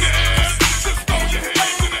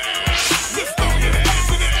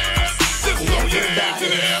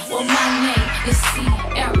 Well, my name is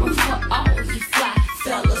Sierra for all you fly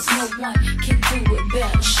fellas. No one can do it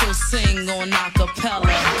better. She'll sing on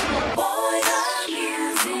acapella. Boy, the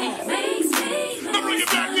music makes me lose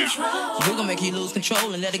control. We're gonna make you lose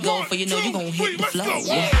control and let it go, for you know you gonna hit the flow. I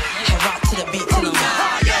rock to the beat till I'm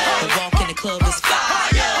higher. The walk in the club is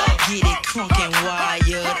fire. Get it crunk and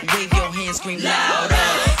wired. Wave your hands, scream louder.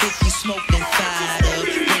 If you smoke, then fired up.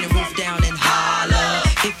 Bring the roof down and holler.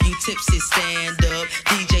 If you tipsy, stand up.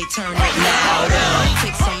 DJ, turn it louder.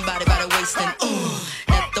 Take somebody by the waist and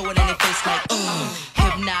now throw it in their face like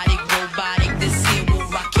hypnotic, robotic. This here will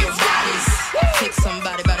rock your bodies. Take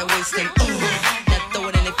somebody by the waist and now throw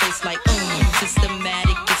it in their face like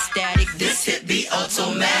systematic, ecstatic. This hit be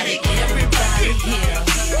automatic. Everybody here,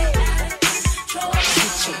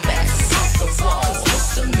 get your backs off the wall.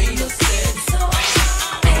 'Cause misdemeanor said so.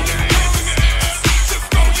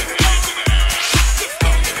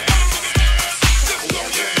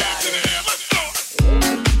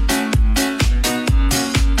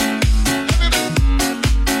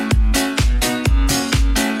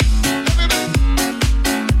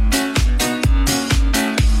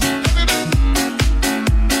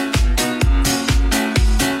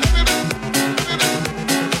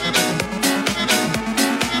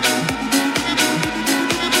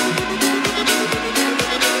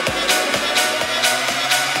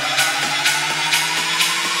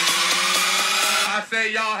 I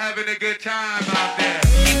say y'all having a good time out there.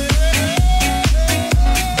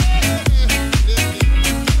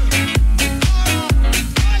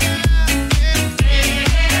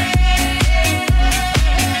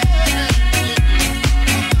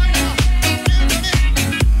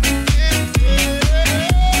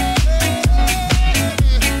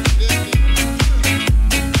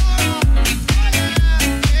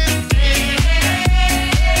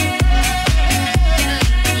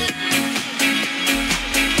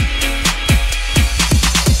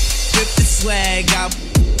 Swag out,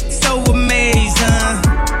 so amazing.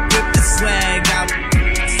 Whip the swag out,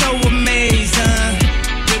 so amazing.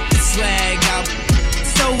 Whip the swag out,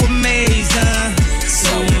 so amazing,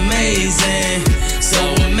 so amazing, so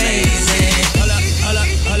amazing. Hold up, hold up,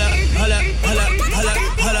 hold up, hold up, hold up, hold up,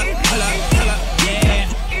 hold up, hold up, hold up, yeah.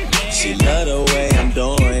 She love the way I'm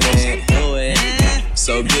doing it, do it.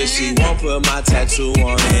 So good she won't put my tattoo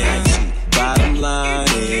on it. Bottom line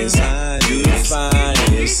is, you the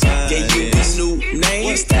finest. Gave you this new name.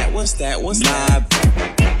 What's that? What's that? What's that?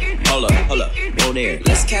 Hold up, go there.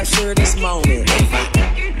 Let's capture this moment.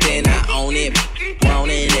 Then I own it, want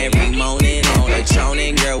it every morning. On the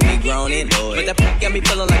tronin', girl, we grown it. But that got me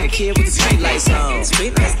feeling like a kid with the street lights on.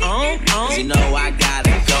 Street lights on? You know I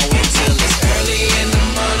gotta go until it's early in the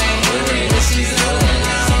morning. She's all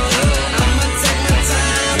around. I'ma take my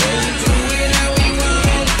time, do it how we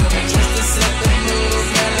want. Just to set the mood,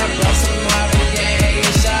 man, I brought some Marvier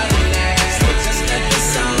and Chardonnay. So just let the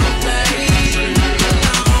song play.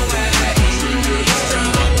 Long way,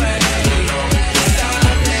 strong way. It's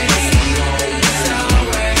all day, it's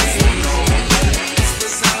always. This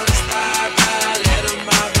was all inspired by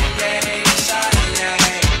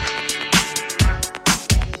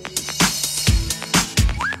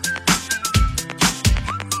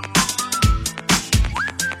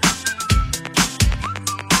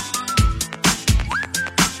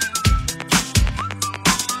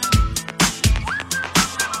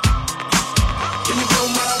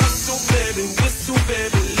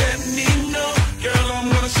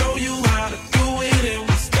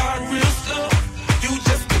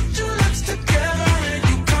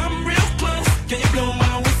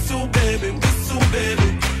baby, whistle,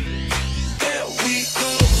 baby. There we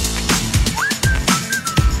go.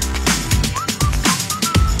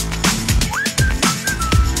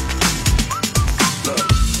 Look,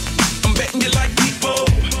 I'm betting you like people,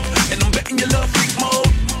 and I'm betting you love freak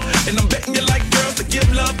mode, and I'm betting you like girls to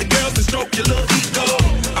give love to girls and stroke your little ego.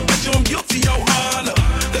 I bet you I'm guilty, your honor.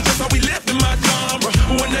 That's just how we live in my genre.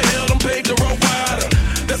 Who in the hell done paved the road wider?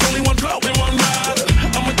 There's only one blow and one rider.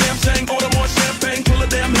 I'm a damn shame, order more champagne, pull a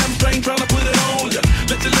damn hamstring, tryna put it on ya.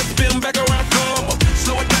 Let your lips spin back around, come up.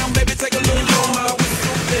 Slow it down, baby, take a little longer.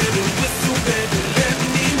 Whistle, baby, let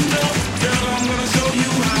me know. Girl, I'm gonna show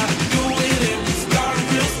you how to do it, and we start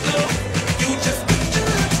real slow. You just put your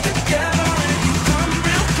lips together and you come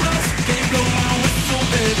real close. Can't blow my whistle,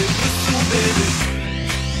 baby,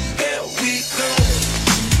 there we go.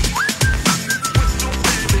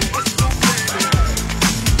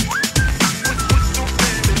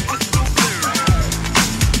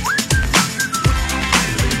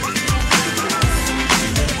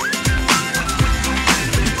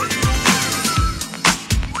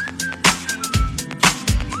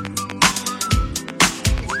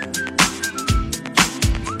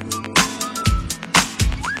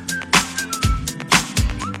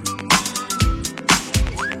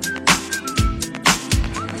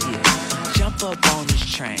 Jump up on this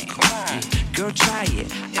train. Girl, try it.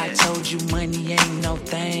 I told you money ain't no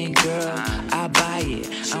thing, girl. I buy it.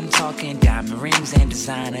 I'm talking diamond rings and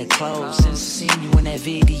designer clothes. Since I seen you in that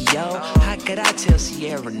video, how could I tell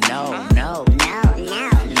Sierra no?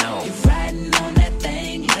 You riding on that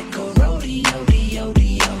thing like a rodeo,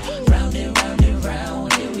 round and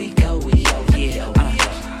round, here we go, yeah.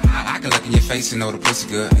 I can look in your face and know the pussy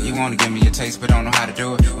good. You wanna give me a taste, but don't know how to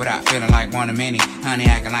do it without feeling like one of many. Honey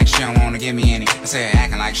acting like she don't wanna give me any. I said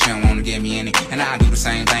acting like she don't wanna give me any. And I'd do the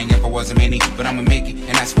same thing if I wasn't many. But I'm a Mickey,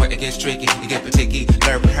 and that's where it gets tricky. You get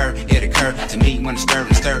particular with her, it occur to me when it's stir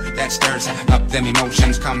and stir. That stirs up them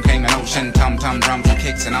emotions. Came an ocean, tum-tum drums and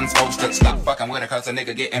kicks. And I'm supposed to stop fucking with her cause a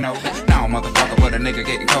nigga getting older. Now motherfucker, but a nigga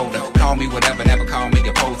getting colder. Call me whatever, never call me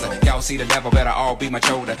a poser. Y'all see the devil, better all be much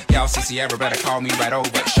older. Y'all see Sierra, better call me right over.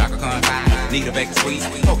 Shaka Khan fine, need a bacon sweet.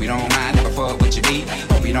 Hope you don't mind if I fuck with your beat.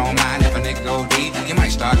 Hope you don't mind if a nigga go deep. You might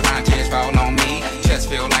start crying, tears fall on me. Just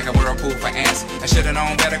feel like a whirlpool for ants. I should've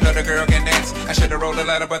known better cause the girl can dance. I should've wrote a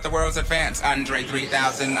letter but the world's advanced. Andre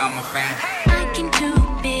 3000, I'm a fan. I can do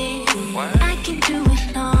big, I can do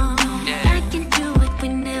it long. I can do it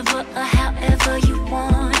whenever or however you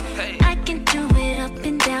want. I can do it up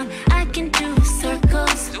and down, I can do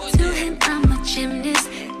circles. To him I'm a gymnast,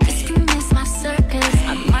 this can miss my circus.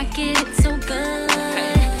 I market it so good,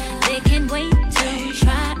 they can't wait to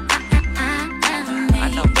try. I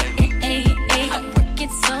work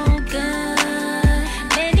it so good,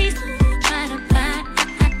 ladies try to buy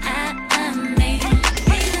me.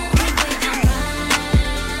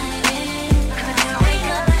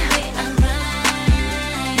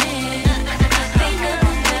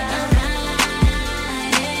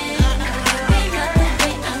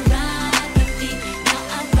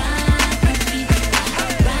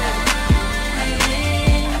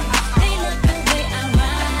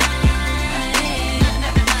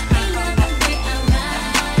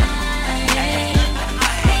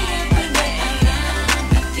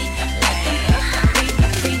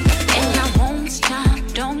 And I won't stop,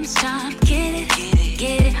 don't stop, get it.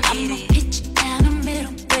 I'm gonna pitch it down the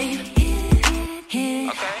middle, baby. Hit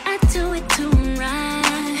it. I do it to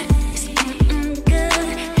right. It's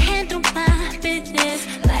good. Handle my business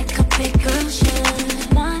like a big girl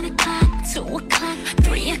should. 1 o'clock, 2 o'clock,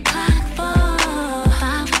 3 o'clock, 4,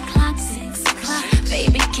 5 o'clock, 6 o'clock.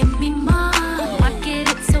 Baby, give me more. Market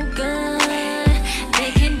it so good,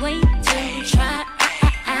 they can't wait to try.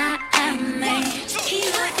 He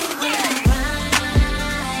like the way I ride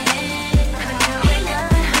it. He love the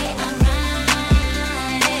way I ride it. He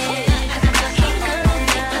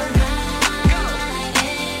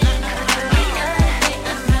love the way I ride it. He love the way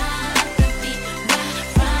I ride the beat, ride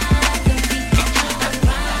the beat. I ride it.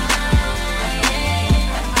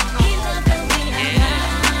 He love the way I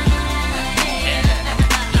ride it.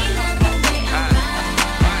 He love the way I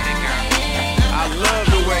ride it. I love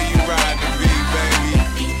the way you ride the beat,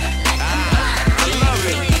 baby. I love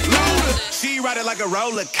it. Luda, she ride it like a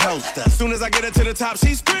roller coaster. Soon as I get her to the top,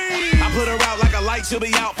 she screams. I put her out like a light, she'll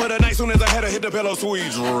be out for the night. Soon as I hit her, hit the pillow,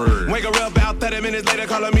 sweet dream. Wake her up about 30 minutes later,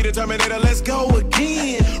 calling me the Terminator. Let's go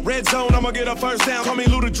again. Red zone, I'ma get a first down. Call me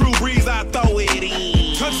Luda Drew Brees, I throw it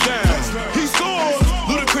in. Touchdown, he scores.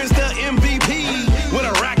 Ludacris the MVP. With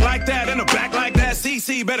a rack like that and a back like that,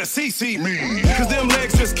 CC better CC me. Cause them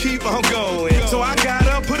legs just keep on going. So I got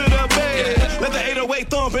up, put it up, babe. Let the 808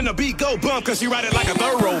 thump and the beat go bump. Cause she ride it like a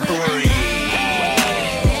thoroughbred.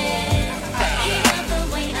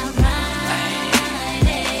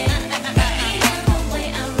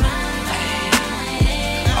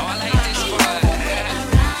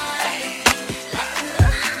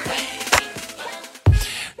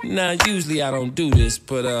 Now, usually I don't do this,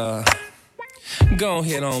 but go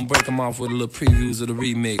ahead on, break them off with a little previews of the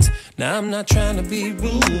remix. Now, I'm not trying to be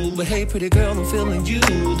rude, but hey, pretty girl, I'm feeling you.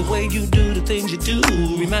 The way you do the things you do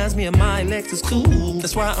reminds me of my Lexus cool.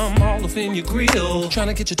 That's why I'm all up in your grill, trying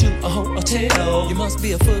to get you to a hotel. You must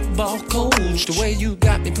be a football coach, the way you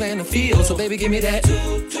got me playing the field. So baby, give me that,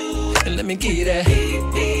 and let me give you that.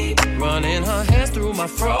 Running her hands through my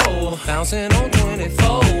fro, bouncing on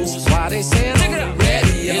 24s. Why they saying on the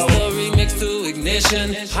radio? It's the remix to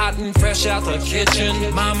Ignition, hot and fresh out the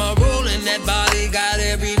kitchen. Mama rolling that body, got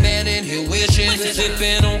every man in here wishing.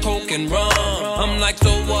 Sipping on coke and rum, I'm like, so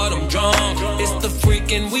what, I'm drunk. It's the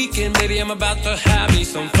freaking weekend, baby, I'm about to have me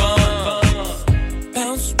some fun.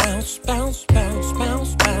 Bounce, bounce, bounce, bounce,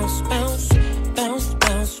 bounce, bounce, bounce, bounce,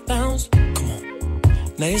 bounce, bounce.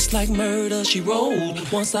 Now it's like murder, she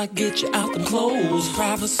rolled. Once I get you out them clothes,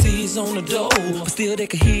 privacy's on the door, but still they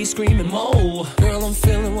can hear you screaming more. Girl, I'm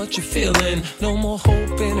feeling what you're feeling. No more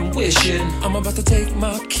hoping and wishing. I'm about to take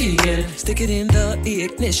my key and stick it in the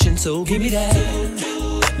ignition. So give me that,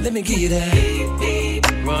 let me give you that.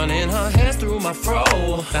 Running her hands through my fro,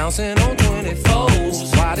 bouncing on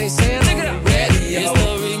 24s. Why they saying on the radio? It's the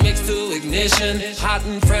remix to Ignition, hot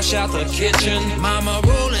and fresh out the kitchen. Mama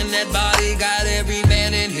rolling that body, got every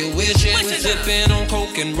man in here wishing. Sipping on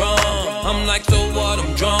coke and rum, I'm like, so what,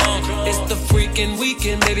 I'm drunk. It's the freaking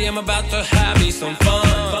weekend, baby, I'm about to have me some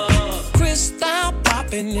fun. Crystal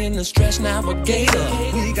popping in the Stretch Navigator.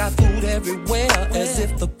 We got food everywhere, as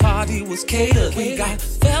if the party was catered. We got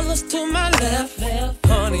fellas to my left,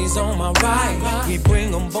 honeys on my right. We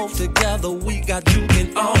bring them both together, we got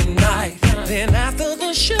juking all night. Then after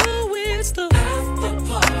the show, it's the after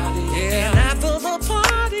party. Yeah, and after the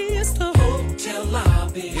party, it's the hotel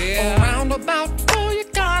lobby. Yeah, around about 4, you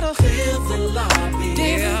gotta clear the lobby.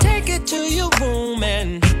 Then take it to your room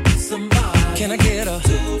and somebody. Can I get a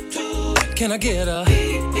can I get a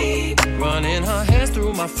running her hands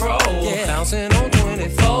through my fro, bouncing on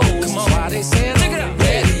 24. Come on, why they saying on the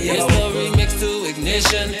radio? It's the remix to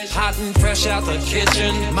Ignition, hot and fresh out the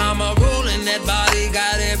kitchen. Mama rolling that body,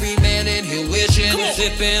 got every man in here wishing.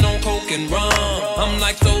 Sipping on coke and rum, I'm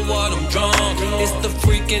like, so what, I'm drunk. It's the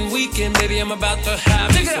freaking weekend, baby, I'm about to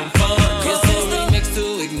have me some fun. It's the remix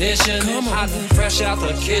to Ignition, hot and fresh out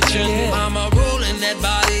the kitchen. Mama rolling that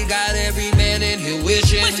body, got every man in here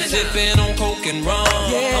wishing. Sipping on coke and rum,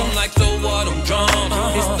 I'm like, so what, I'm drunk.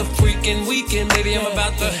 It's the freaking weekend, baby, I'm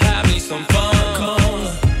about to have me some fun. Come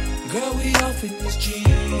on, girl, we off in this Jeep,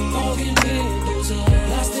 walking windows up,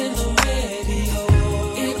 lost in the radio,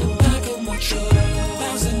 in the back of my truck,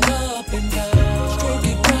 bouncing up and down,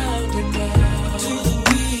 stroking round and round to the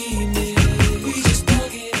remix. We just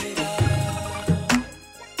thugging it out.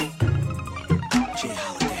 J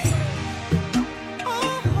Holiday.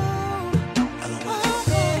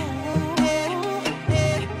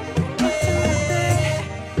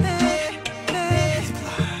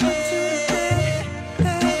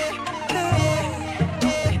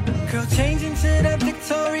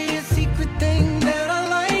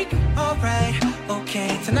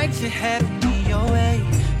 Tonight you're having me your way.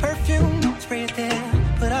 Perfume, spray it there,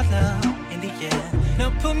 put our love in the air.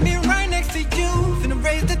 Now put me right next to you, finna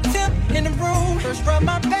raise the temp in the room. First rub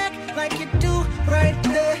my back like you do, right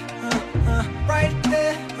there, right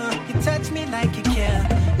there. You touch me like you care.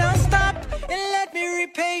 Now stop and let me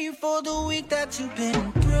repay you for the week that you've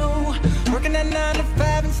been through. Working at 9 to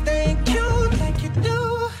 5 and staying cute like you do.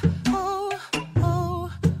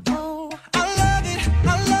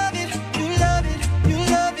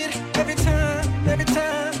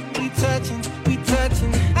 We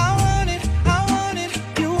touching. I want it,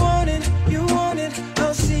 you want it, you want it.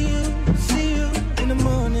 I'll see you in the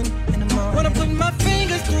morning, Wanna put my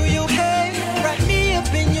fingers through your hair, wrap me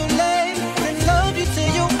up in your legs, and love you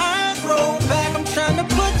till your eyes roll back. I'm trying to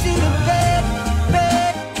put you to bed.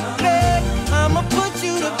 I'ma put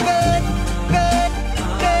you to bed.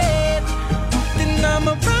 Then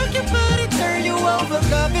I'ma rock your body, turn you over,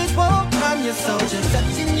 love is war. I'm your soldier,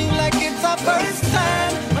 touching you like it's our first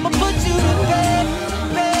time. I'ma put you to bed.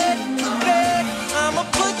 I'ma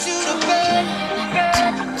put you to bed.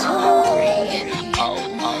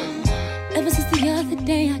 Ever since the other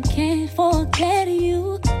day, I can't forget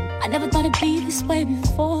you. I never thought it'd be this way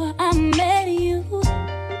before I met you.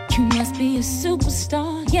 You must be a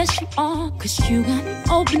superstar, yes you are, 'cause you got me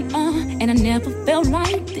open and I never felt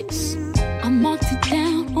like this. I marked it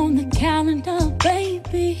down on the calendar,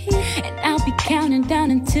 baby, and I'll be counting down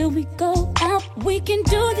until we go out. We can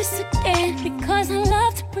do this again, because I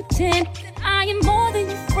love to pretend that I am more than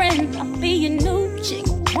your friend. I'll be your new chick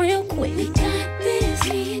real quick. We got this,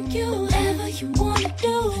 me and you, whatever you wanna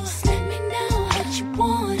do. Just let me know what you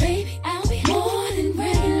want.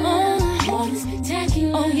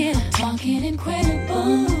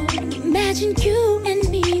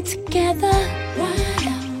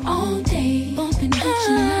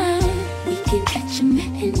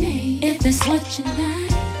 matinee. If that's what you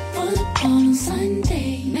like, full of ball on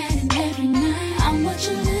Sunday, mad every night. I'm what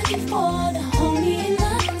you're looking for, the homie in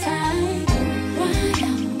love time. Ride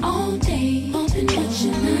out all day, bumping what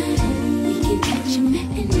you like. We can catch a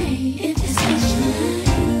matinee. If that's what you like,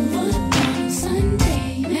 full of ball on Sunday,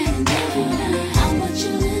 mad every night. I'm what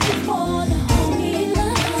you're looking for, the homie in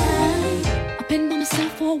love time. I've been by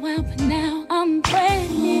myself for a while, but now I'm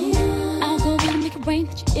ready. I'll go out and make it rain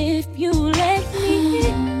with you if you let me.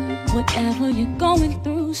 Whatever you're going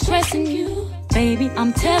through, stressing you, baby,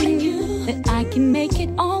 I'm telling you that I can make it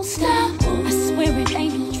all stop. I swear it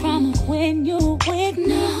ain't no drama when you're with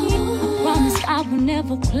me. I promise I will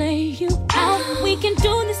never play you out. We can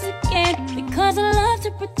do this again because I love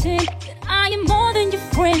to pretend that I am more than your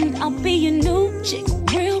friend. I'll be your new chick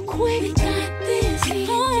real quick. We got this.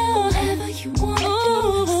 Whatever you want to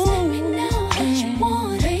do, just let me know what you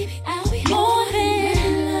want, baby. I'll be more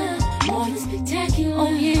than love, more than spectacular. Oh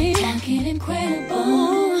yeah, talking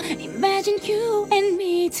incredible. Imagine you and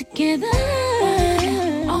me together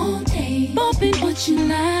all day, bumping what you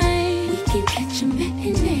like. We can catch a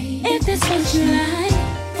matinee if that's what you like.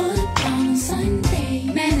 Full of ball on Sunday,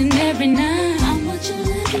 man, every night. I'm what you're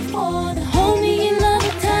looking for, the homie in love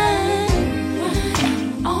of time.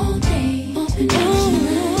 Ride all day, bumping what you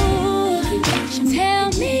like. We can catch a Tell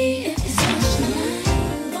me if it's what you like.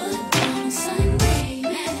 Full of ball on Sunday,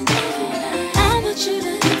 man, every night. I'm what you're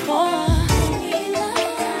looking for.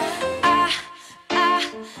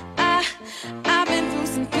 I've been through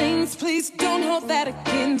some things, please don't hold that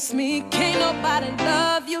against me. Can't nobody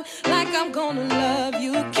love you like I'm gonna love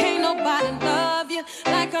you. Can't nobody love you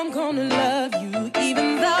like I'm gonna love you.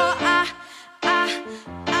 Even though I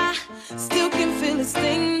still can feel this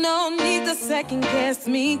thing, no need to second guess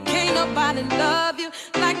me. Can't nobody love you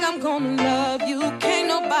like I'm gonna love you. Can't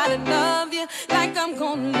nobody love you like I'm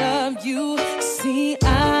gonna love you. See,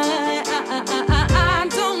 I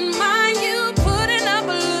don't mind you putting up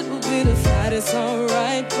a little bit of fight, it's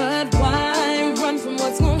alright. But why run from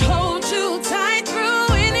what's gonna hold you tight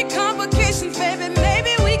through any complications, baby?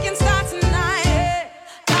 Maybe we can start tonight. Yeah.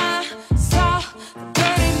 I saw the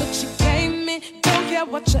dirty look she gave me. Don't care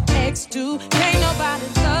what your ex do. Ain't nobody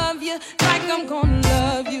love you like I'm gonna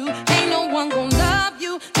love you. Ain't no one gonna love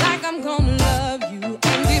you like I'm gonna love you.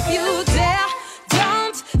 And if you dare,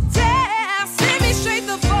 don't dare send me straight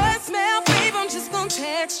the voicemail, babe. I'm just gonna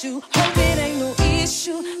text you. Hope it ain't no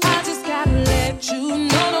issue. I just gotta let you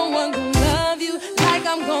know no one gonna love you like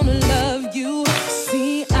I'm gonna love you.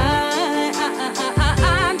 See, I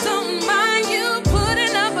don't mind you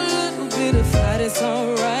putting up a little bit of fight, it's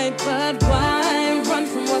alright. But why run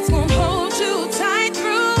from what's gonna hold you tight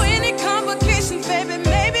through any complications, baby?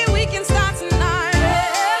 Maybe we can start tonight.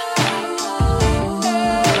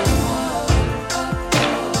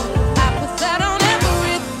 I put that on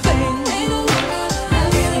everything.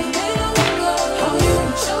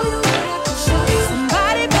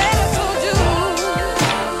 Somebody better told you,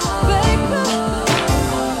 baby.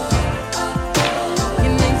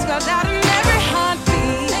 Your name's spelled out in every heartbeat.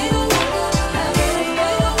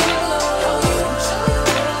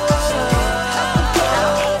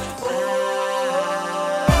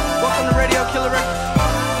 Welcome to Radio Killer Records.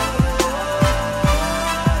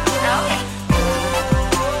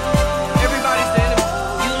 Everybody stand up.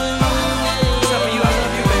 Tell me you I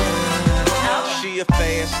love you, baby. She a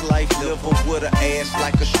fast life liver with an ass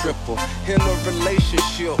like a stripper. In a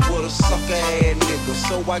relationship with a sucker ass nigga.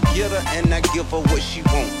 So I get her and I give her what she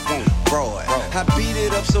want. Broad. I beat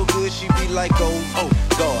it up so good she be like, oh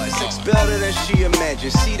God. Sex better than she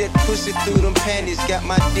imagined. See that pussy through them panties. Got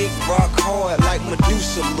my dick rock hard like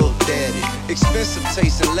Medusa looked at it. Expensive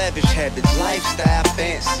taste and lavish habits. Lifestyle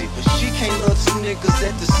fancy. But she can't love two niggas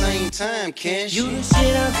at the same time, can she? You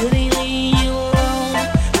said I couldn't leave you alone.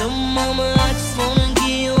 Little mama, I just wanna give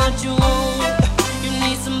you what you want. You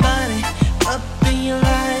need somebody up in your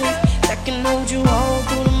life that can hold you all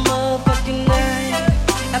through the motherfucking night.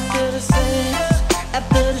 After the sex,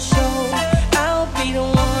 after the show, I'll be the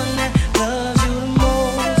one that loves you the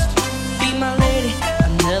most. Be my lady,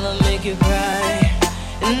 I'll never make you cry.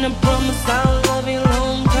 And I promise I'll love you a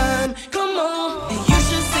long time. Come on, and you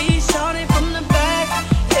should see Shorty from the back.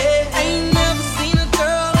 Hey, I ain't never seen a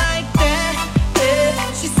girl like that. Hey,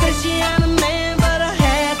 she said she had a man, but I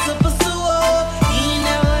had to pursue her. He ain't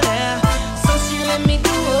never there, so she let me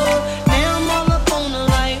do her. Now I'm all up on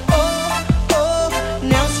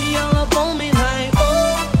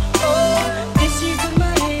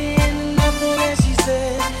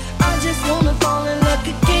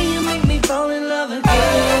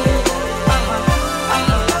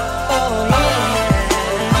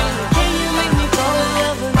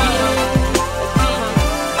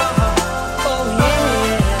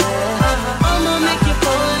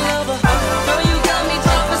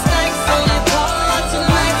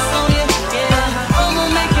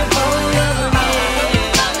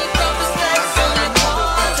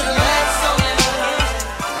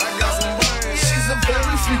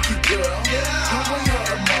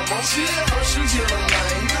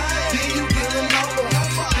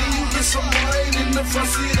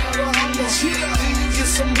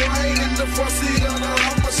front seat of the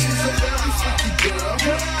Hummer. She's a very freaky girl.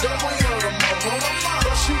 Don't wait on her mama.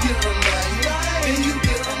 First you get her name, then you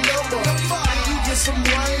get her number. Then you get some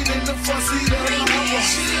rain in the front seat of the Hummer.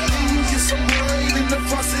 Then you get some rain in the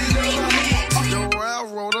front seat of the Hummer. The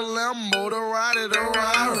railroad, a Lambo, the ride a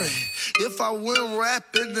Rari. If I went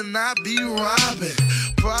rapping, then I'd be robbing.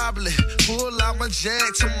 Probably pull out my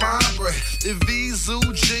jag to Marbury. The Vizu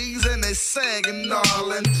jeans and they sagging,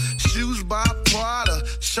 darling. Shoes by Prada,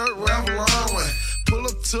 shirt Ralph Lauren. Pull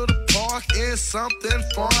up to the park in something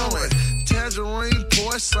foreign. Tangerine,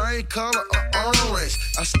 Porsche, same color of orange.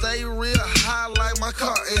 I stay real high like my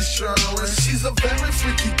car insurance. She's a very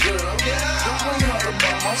freaky girl. Don't wait on her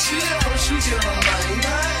mama. First you get her name,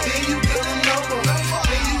 then you get her number.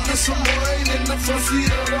 Then you get some rain in the front seat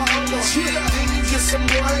of the Hummer. Then you get some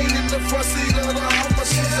rain in the front seat of the Hummer.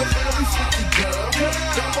 She's a very freaky girl.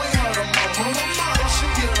 Don't wait on her mama. First you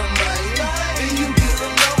get her name, then you get her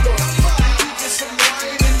number. Then you get some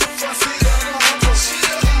rain in the front seat of the Hummer.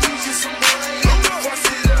 Then you get some rain in the front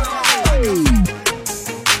seat of the Hummer.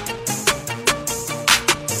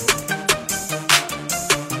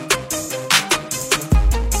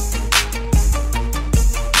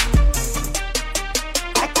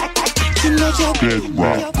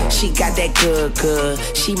 She got that good.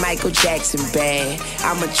 She Michael Jackson bad.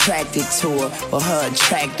 I'm attracted to her for her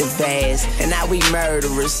attractive ass. And now we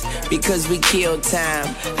murderers because we kill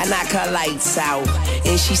time. I knock her lights out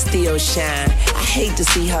and she still shine. I hate to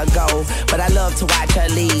see her go, but I love to watch her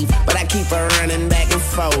leave. But I keep her running back and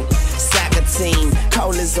forth. Soccer team,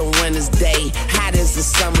 cold as a winter's day, hot as a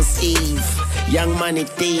summer's eve. Young money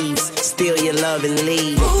thieves, steal your love and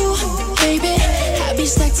leave. Ooh, baby, I be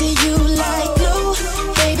stuck to you like glue.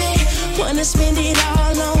 Baby, wanna spend it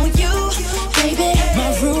all on you. Baby,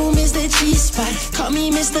 my room is the G-spot. Call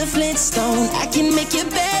me Mr. Flintstone. I can make your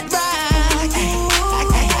bed rock.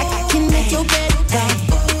 I can make your bed rock.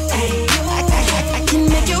 I can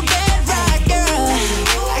make your bed rock, girl.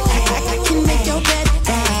 I can make your bed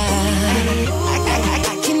rock.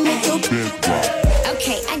 I can make your bed rock.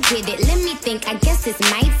 Okay, I get it. Let me think. I guess it's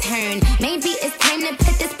my turn. Maybe it's time to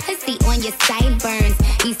put this pussy on your sideburns.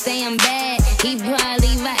 He say I'm bad. He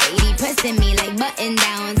probably right. He pressing me like button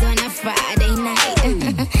downs on a Friday night.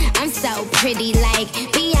 I'm so pretty, like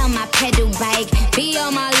be on my pedal bike, be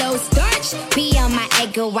on my low starch, be on my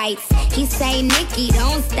egg whites. He say, Nikki,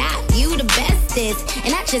 don't stop, you the bestest,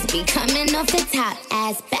 and I just be coming off the top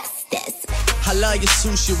as bestest. I love your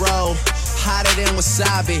sushi roll, hotter than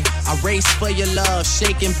wasabi. I race for your love,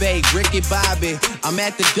 shake and bake, Ricky Bobby. I'm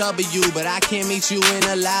at the W, but I can't meet you in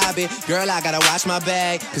the lobby. Girl, I gotta watch my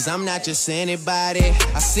bag, cause I'm not just anybody.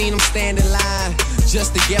 I seen him stand in line,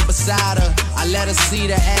 just to get beside her. I let her see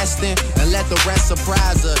the Aston, and let the rest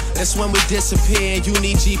surprise her. That's when we disappear, you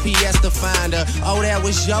need GPS to find her. Oh, that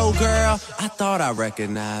was your girl? I thought I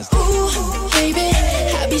recognized her. Ooh, baby,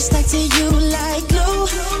 I be stuck to you like glue.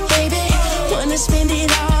 Baby, wanna spend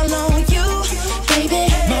it all on you, baby.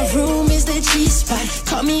 My room is the G-spot.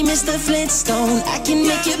 Call me Mr. Flintstone. I can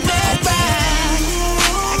make your bed rock.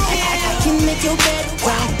 I can make your bed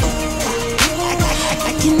rock.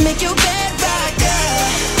 I can make your bed rock, girl.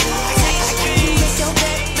 I can make your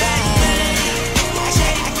bed rock.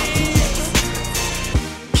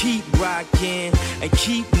 Keep rocking and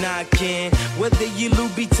keep knocking. Whether you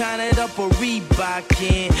Louboutin it up or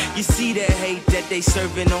Reebokin, you see the hate that they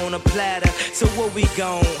serving on a platter. So what we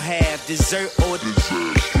gon' have, dessert or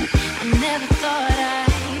dessert? I never thought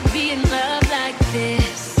I'd be in love like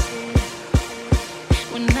this.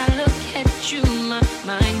 When I look at you, my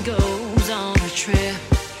mind goes on a trip.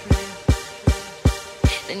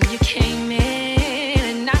 Then you came in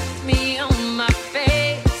and knocked me on my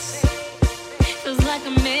face. Feels like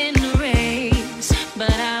I'm in a race,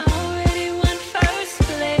 but I already won first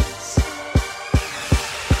place.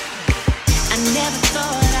 I never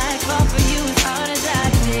thought I'd fall for you as hard as I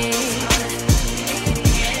did.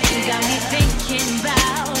 You got me thinking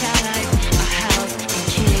about our life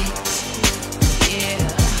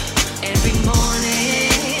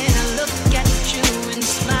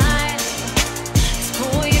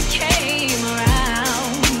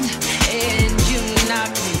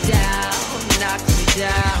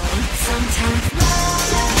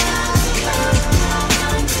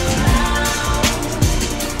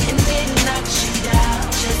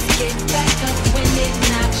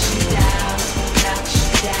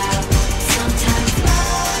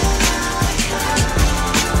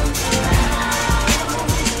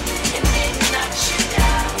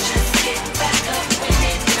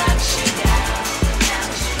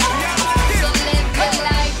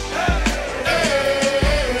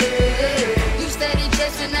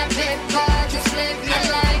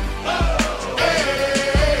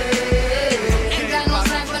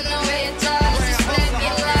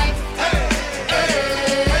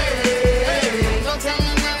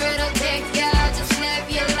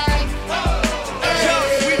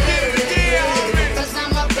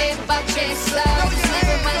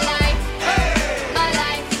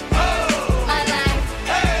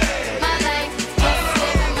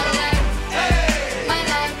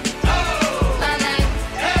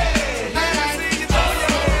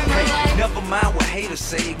haters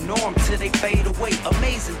say ignore them till they fade away.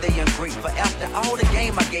 Amazing they ungrateful after all the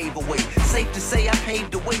game I gave away. Safe to say I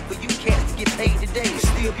paved the way for you cats to get paid today.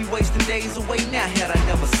 Still be wasting days away now had I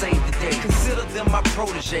never saved the day. Consider them my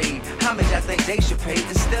protege. How much I think they should pay?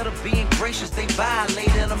 Instead of being gracious, they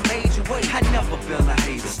violate in a major way. I never been a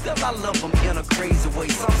hater, still I love them in a crazy way.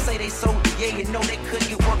 Some say they sold the yeah, you know they couldn't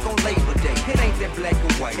get work on Labor Day. It ain't that black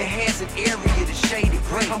and white, it has an area that's shaded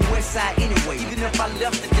gray. I'm west side anyway, even if I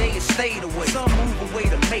left today and stayed away. Some move away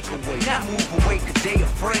to make a way, not move away cause they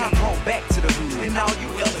afraid. I brought back to the hood, and all you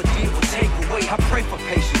ever did was take away. I pray for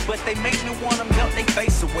patience, but they make me wanna melt they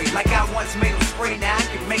face away. Like I once made them spray, now I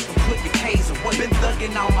can make them put the K's away. Been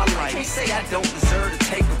thugging all my life, can't say I don't deserve to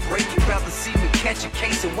take a break. You'd rather see me catch a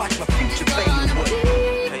case and watch my future fade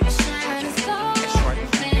away.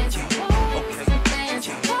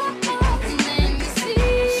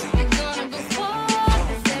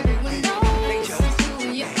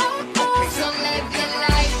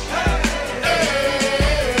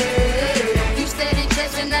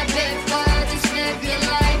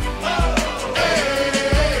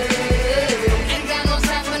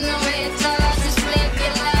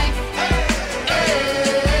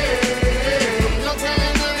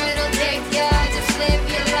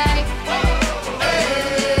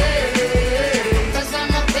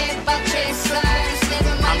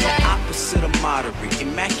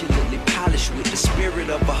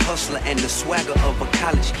 Of a hustler and the swagger of a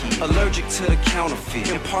college kid. Allergic to the counterfeit,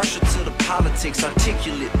 impartial to the politics,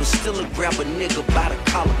 articulate, but still a grab a nigga by the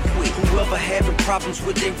collar quick. Whoever having problems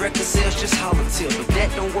with their record sales, just holler till. If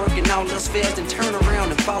that don't work and all else fails, then turn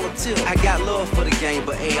around and follow till. I got love for the game,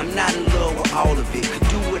 but hey, I'm not in love with all of it. Could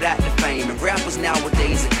do without the fame, and rappers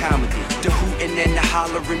nowadays are comedy. The hooting and the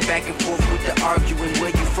hollering, back and forth with the arguing.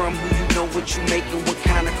 Where you from, who you know, what you making, what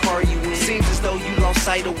kind of car you in. Seems as though you lost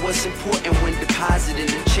sight of what's important when depositing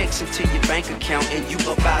the checks into your bank account and you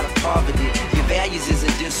up out of poverty. Your values is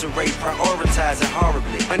in disarray, prioritizing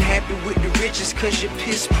horribly. Unhappy with the riches cause you're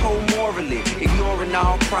piss poor morally. Ignoring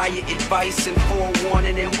all prior advice and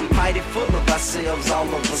forewarning, and we mighty full of ourselves all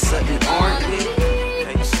of a sudden, aren't we?